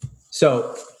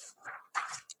 So,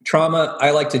 Trauma,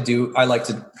 I like to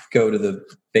go to the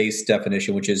base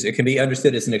definition, which is it can be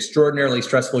understood as an extraordinarily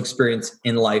stressful experience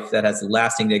in life that has a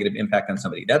lasting negative impact on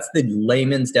somebody. That's the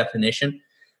layman's definition.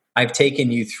 I've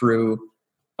taken you through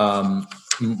a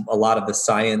lot of the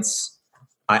science.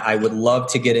 I would love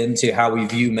to get into how we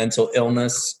view mental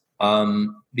illness,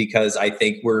 because I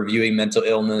think we're viewing mental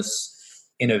illness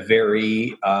in a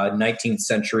very 19th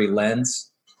century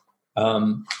lens,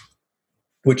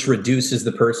 which reduces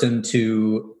the person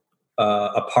to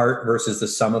a part versus the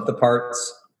sum of the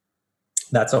parts.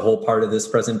 That's a whole part of this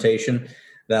presentation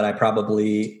that I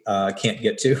probably can't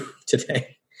get to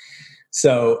today.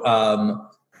 So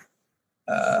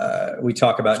we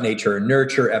talk about nature and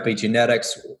nurture,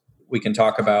 epigenetics. We can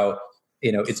talk about,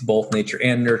 it's both nature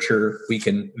and nurture. We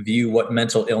can view what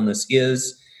mental illness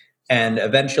is. And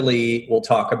eventually we'll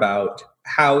talk about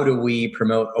how do we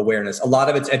promote awareness. A lot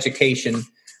of it's education,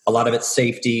 a lot of it's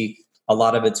safety, a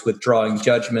lot of it's withdrawing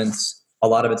judgments, a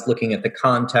lot of it's looking at the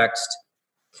context.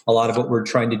 A lot of what we're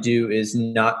trying to do is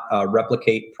not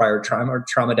replicate prior trauma or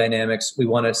trauma dynamics. We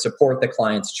want to support the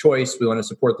client's choice. We want to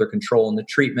support their control in the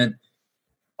treatment.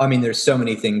 I mean, there's so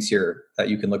many things here that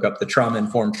you can look up. The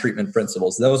trauma-informed treatment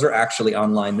principles. Those are actually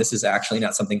online. This is actually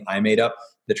not something I made up.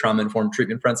 The trauma-informed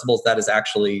treatment principles, that is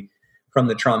actually from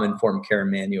the Trauma-Informed Care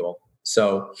Manual.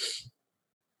 So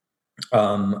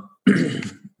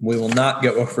we will not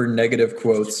go over negative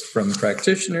quotes from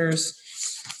practitioners.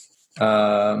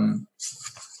 I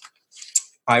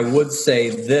would say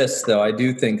this, though. I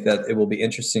do think that it will be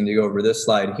interesting to go over this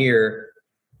slide here,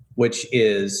 which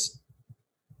is,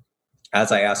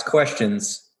 as I ask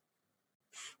questions,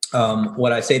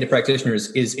 what I say to practitioners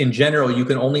is, in general, you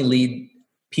can only lead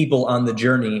people on the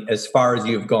journey as far as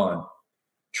you've gone.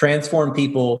 Transform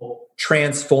people,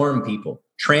 transform people.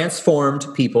 Transformed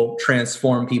people,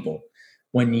 transform people.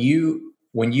 When you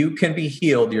can be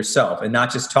healed yourself and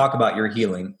not just talk about your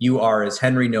healing, you are, as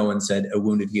Henry Nouwen said, a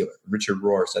wounded healer. Richard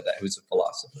Rohr said that, who's a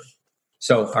philosopher.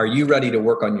 So are you ready to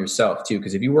work on yourself too?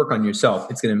 Because if you work on yourself,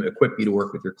 it's going to equip you to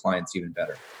work with your clients even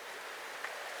better.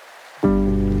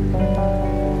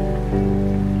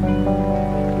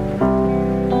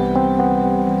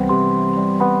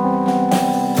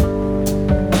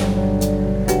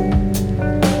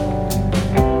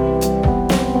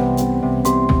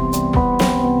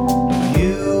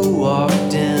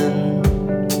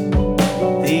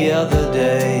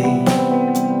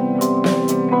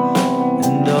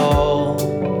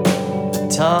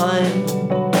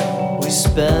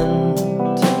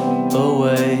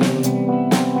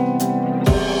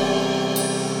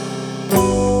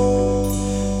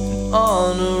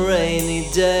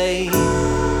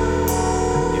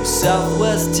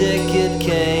 Southwest ticket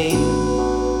came,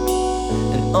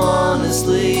 and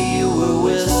honestly you were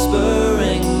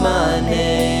whispering my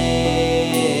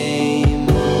name.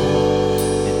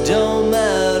 It don't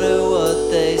matter what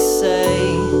they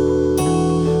say,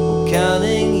 we're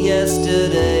counting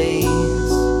yesterdays,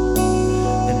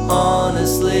 and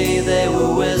honestly they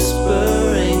were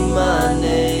whispering my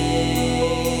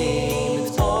name.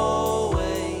 It's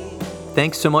always...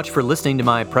 Thanks so much for listening to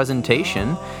my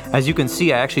presentation. As you can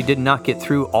see, I actually did not get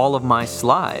through all of my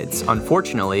slides.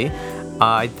 Unfortunately,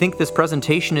 I think this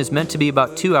presentation is meant to be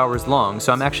about 2 hours long,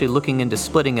 so I'm actually looking into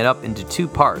splitting it up into 2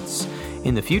 parts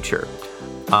in the future.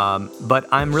 But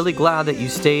I'm really glad that you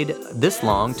stayed this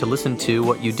long to listen to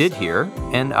what you did here,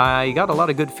 and I got a lot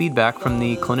of good feedback from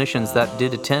the clinicians that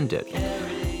did attend it.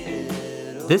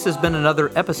 This has been another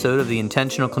episode of the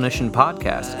Intentional Clinician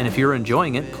Podcast, and if you're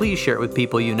enjoying it, please share it with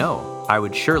people you know. I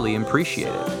would surely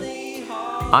appreciate it.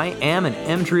 I am an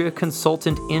EMDRIA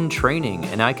consultant in training,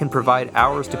 and I can provide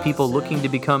hours to people looking to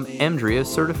become EMDRIA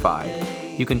certified.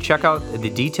 You can check out the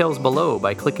details below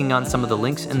by clicking on some of the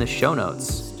links in the show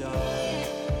notes.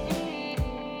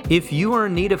 If you are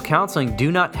in need of counseling,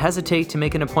 do not hesitate to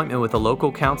make an appointment with a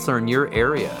local counselor in your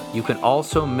area. You can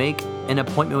also make an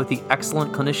appointment with the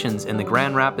excellent clinicians in the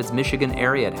Grand Rapids, Michigan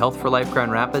area at Health for Life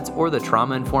Grand Rapids or the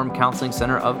Trauma Informed Counseling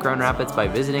Center of Grand Rapids by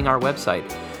visiting our website,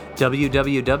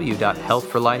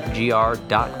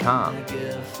 www.healthforlifegr.com.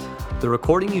 The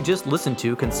recording you just listened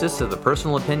to consists of the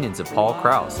personal opinions of Paul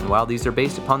Krauss, and while these are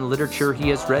based upon the literature he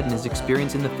has read and his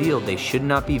experience in the field, they should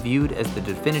not be viewed as the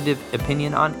definitive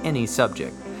opinion on any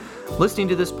subject. Listening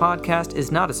to this podcast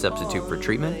is not a substitute for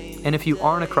treatment, and if you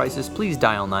are in a crisis, please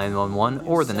dial 911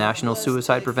 or the National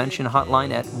Suicide Prevention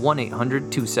Hotline at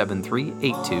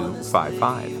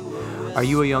 1-800-273-8255. Are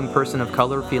you a young person of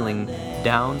color feeling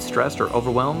down, stressed, or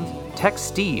overwhelmed? Text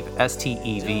Steve,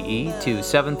 S-T-E-V-E, to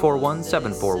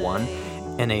 741-741,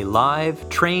 and a live,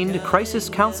 trained crisis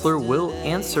counselor will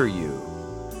answer you.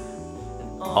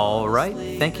 All right.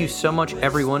 Thank you so much,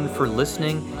 everyone, for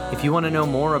listening. If you want to know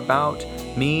more about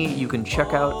me, you can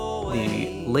check out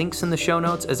the links in the show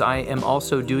notes, as I am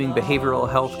also doing behavioral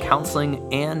health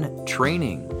counseling and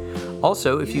training.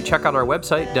 Also, if you check out our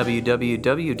website,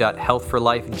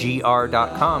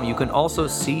 www.healthforlifegr.com, you can also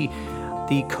see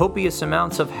the copious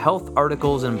amounts of health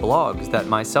articles and blogs that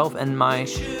myself and my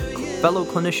fellow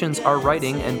clinicians are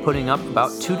writing and putting up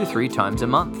about 2 to 3 times a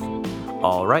month.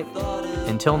 All right.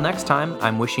 Until next time,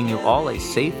 I'm wishing you all a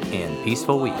safe and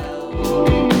peaceful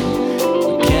week.